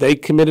that they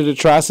committed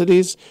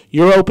atrocities,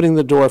 you're opening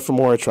the door for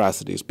more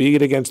atrocities, be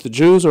it against the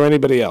Jews or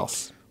anybody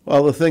else.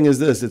 Well, the thing is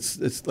this,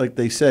 it's like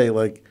they say,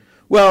 like,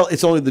 well,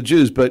 it's only the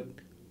Jews, but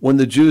when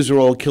the Jews are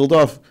all killed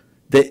off,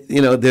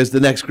 there's the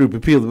next group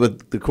of people,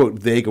 but the quote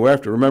they go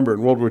after. Remember,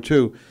 in World War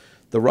II,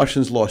 the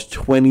Russians lost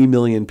 20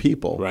 million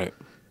people. Right.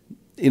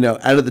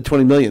 Out of the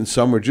 20 million,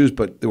 some were Jews,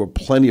 but there were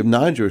plenty of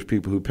non-Jewish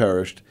people who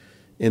perished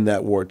in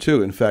that war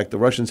too. In fact, the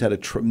Russians had a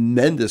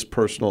tremendous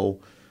personal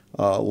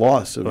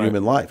loss of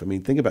human life. I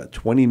mean, think about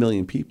 20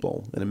 million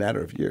people in a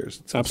matter of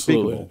years. It's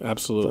absolutely, unspeakable.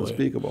 absolutely It's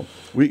unspeakable.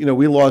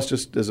 We lost,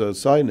 just as a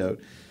side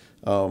note,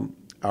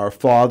 our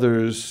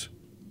father's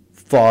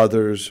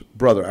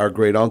brother, our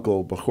great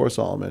uncle Bachor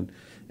Solomon,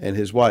 and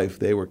his wife.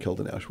 They were killed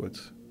in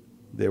Auschwitz.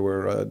 They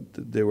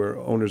were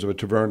owners of a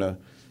taverna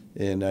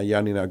in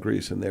Yanina,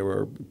 Greece, and they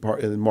were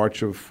in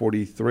March of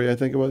 43, I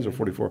think it was, or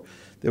 44.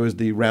 There was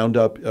the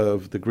roundup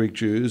of the Greek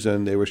Jews,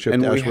 and they were shipped to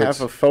Auschwitz. And we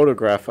have a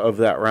photograph of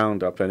that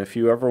roundup, and if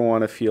you ever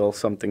want to feel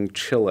something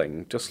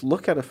chilling, just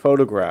look at a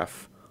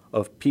photograph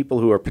of people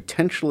who are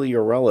potentially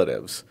your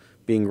relatives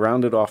being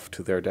rounded off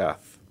to their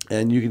death.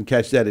 And you can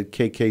catch that at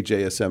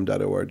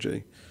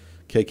kkjsm.org,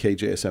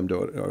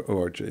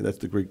 kkjsm.org. That's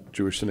the Greek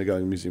Jewish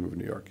Synagogue Museum of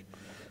New York.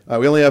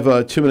 We only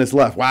have 2 minutes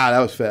left. Wow, that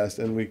was fast,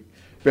 and we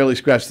barely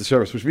scratched the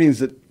surface, which means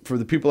that for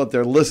the people out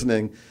there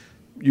listening,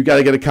 you got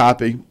to get a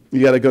copy.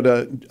 You got to go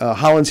to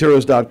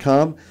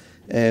hollandsheroes.com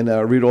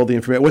and read all the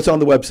information. What's on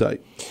the website?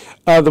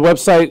 The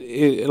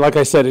website, like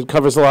I said, it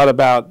covers a lot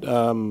about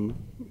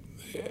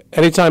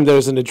anytime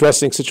there's an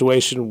addressing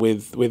situation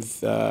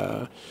with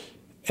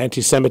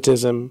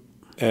anti-Semitism,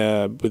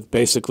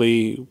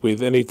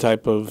 with any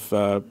type of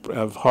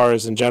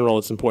horrors in general,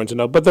 it's important to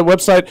know. But the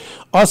website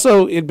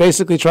also, it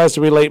basically tries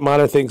to relate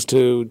modern things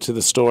to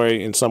the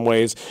story in some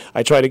ways.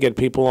 I try to get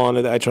people on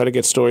it. I try to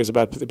get stories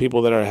about the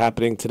people that are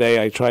happening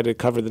today. I try to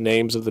cover the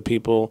names of the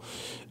people.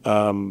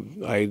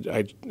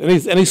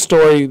 Any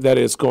story that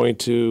is going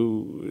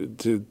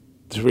to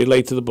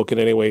relate to the book in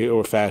any way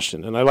or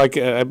fashion. And I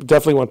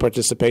definitely want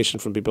participation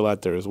from people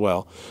out there as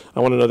well.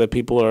 I want to know that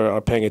people are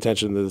paying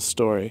attention to this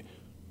story.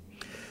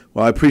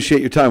 Well, I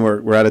appreciate your time.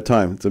 We're out of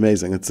time. It's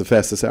amazing. It's the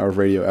fastest hour of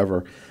radio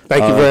ever.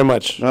 Thank you very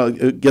much.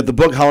 Get the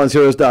book.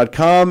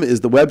 hollandsheroes.com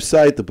is the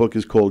website. The book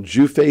is called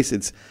Jewface.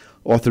 It's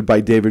authored by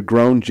David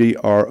Groen,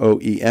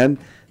 Groen.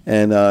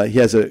 And he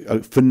has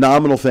a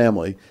phenomenal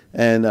family.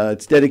 And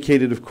it's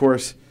dedicated, of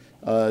course,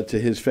 to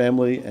his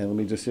family. And let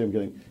me just see,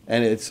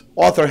 and it's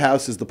Author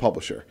House is the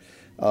publisher.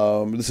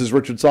 This is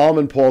Richard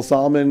Solomon, Paul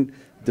Solomon,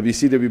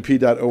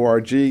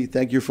 wcwp.org.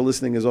 Thank you for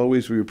listening. As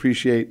always, we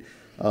appreciate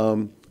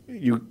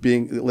you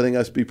letting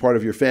us be part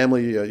of your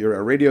family. You're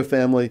a radio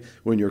family.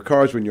 We're in your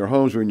cars, we're in your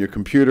homes, we're in your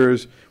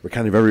computers. We're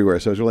kind of everywhere.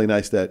 So it's really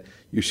nice that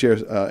you share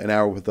an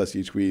hour with us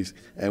each week,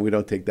 and we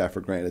don't take that for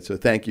granted. So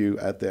thank you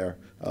out there.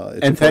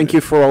 And thank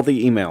you for all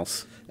the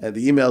emails. And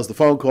the emails, the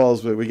phone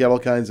calls, we get all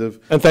kinds of...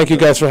 And thank you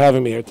guys for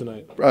having me here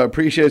tonight.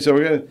 Appreciate it. So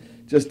we're going to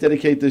just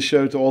dedicate this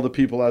show to all the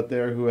people out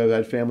there who have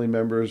had family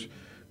members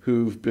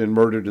who've been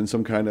murdered in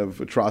some kind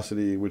of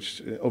atrocity,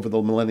 which over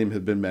the millennium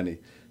have been many.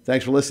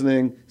 Thanks for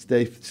listening.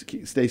 Stay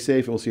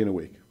safe, and we'll see you in a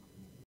week.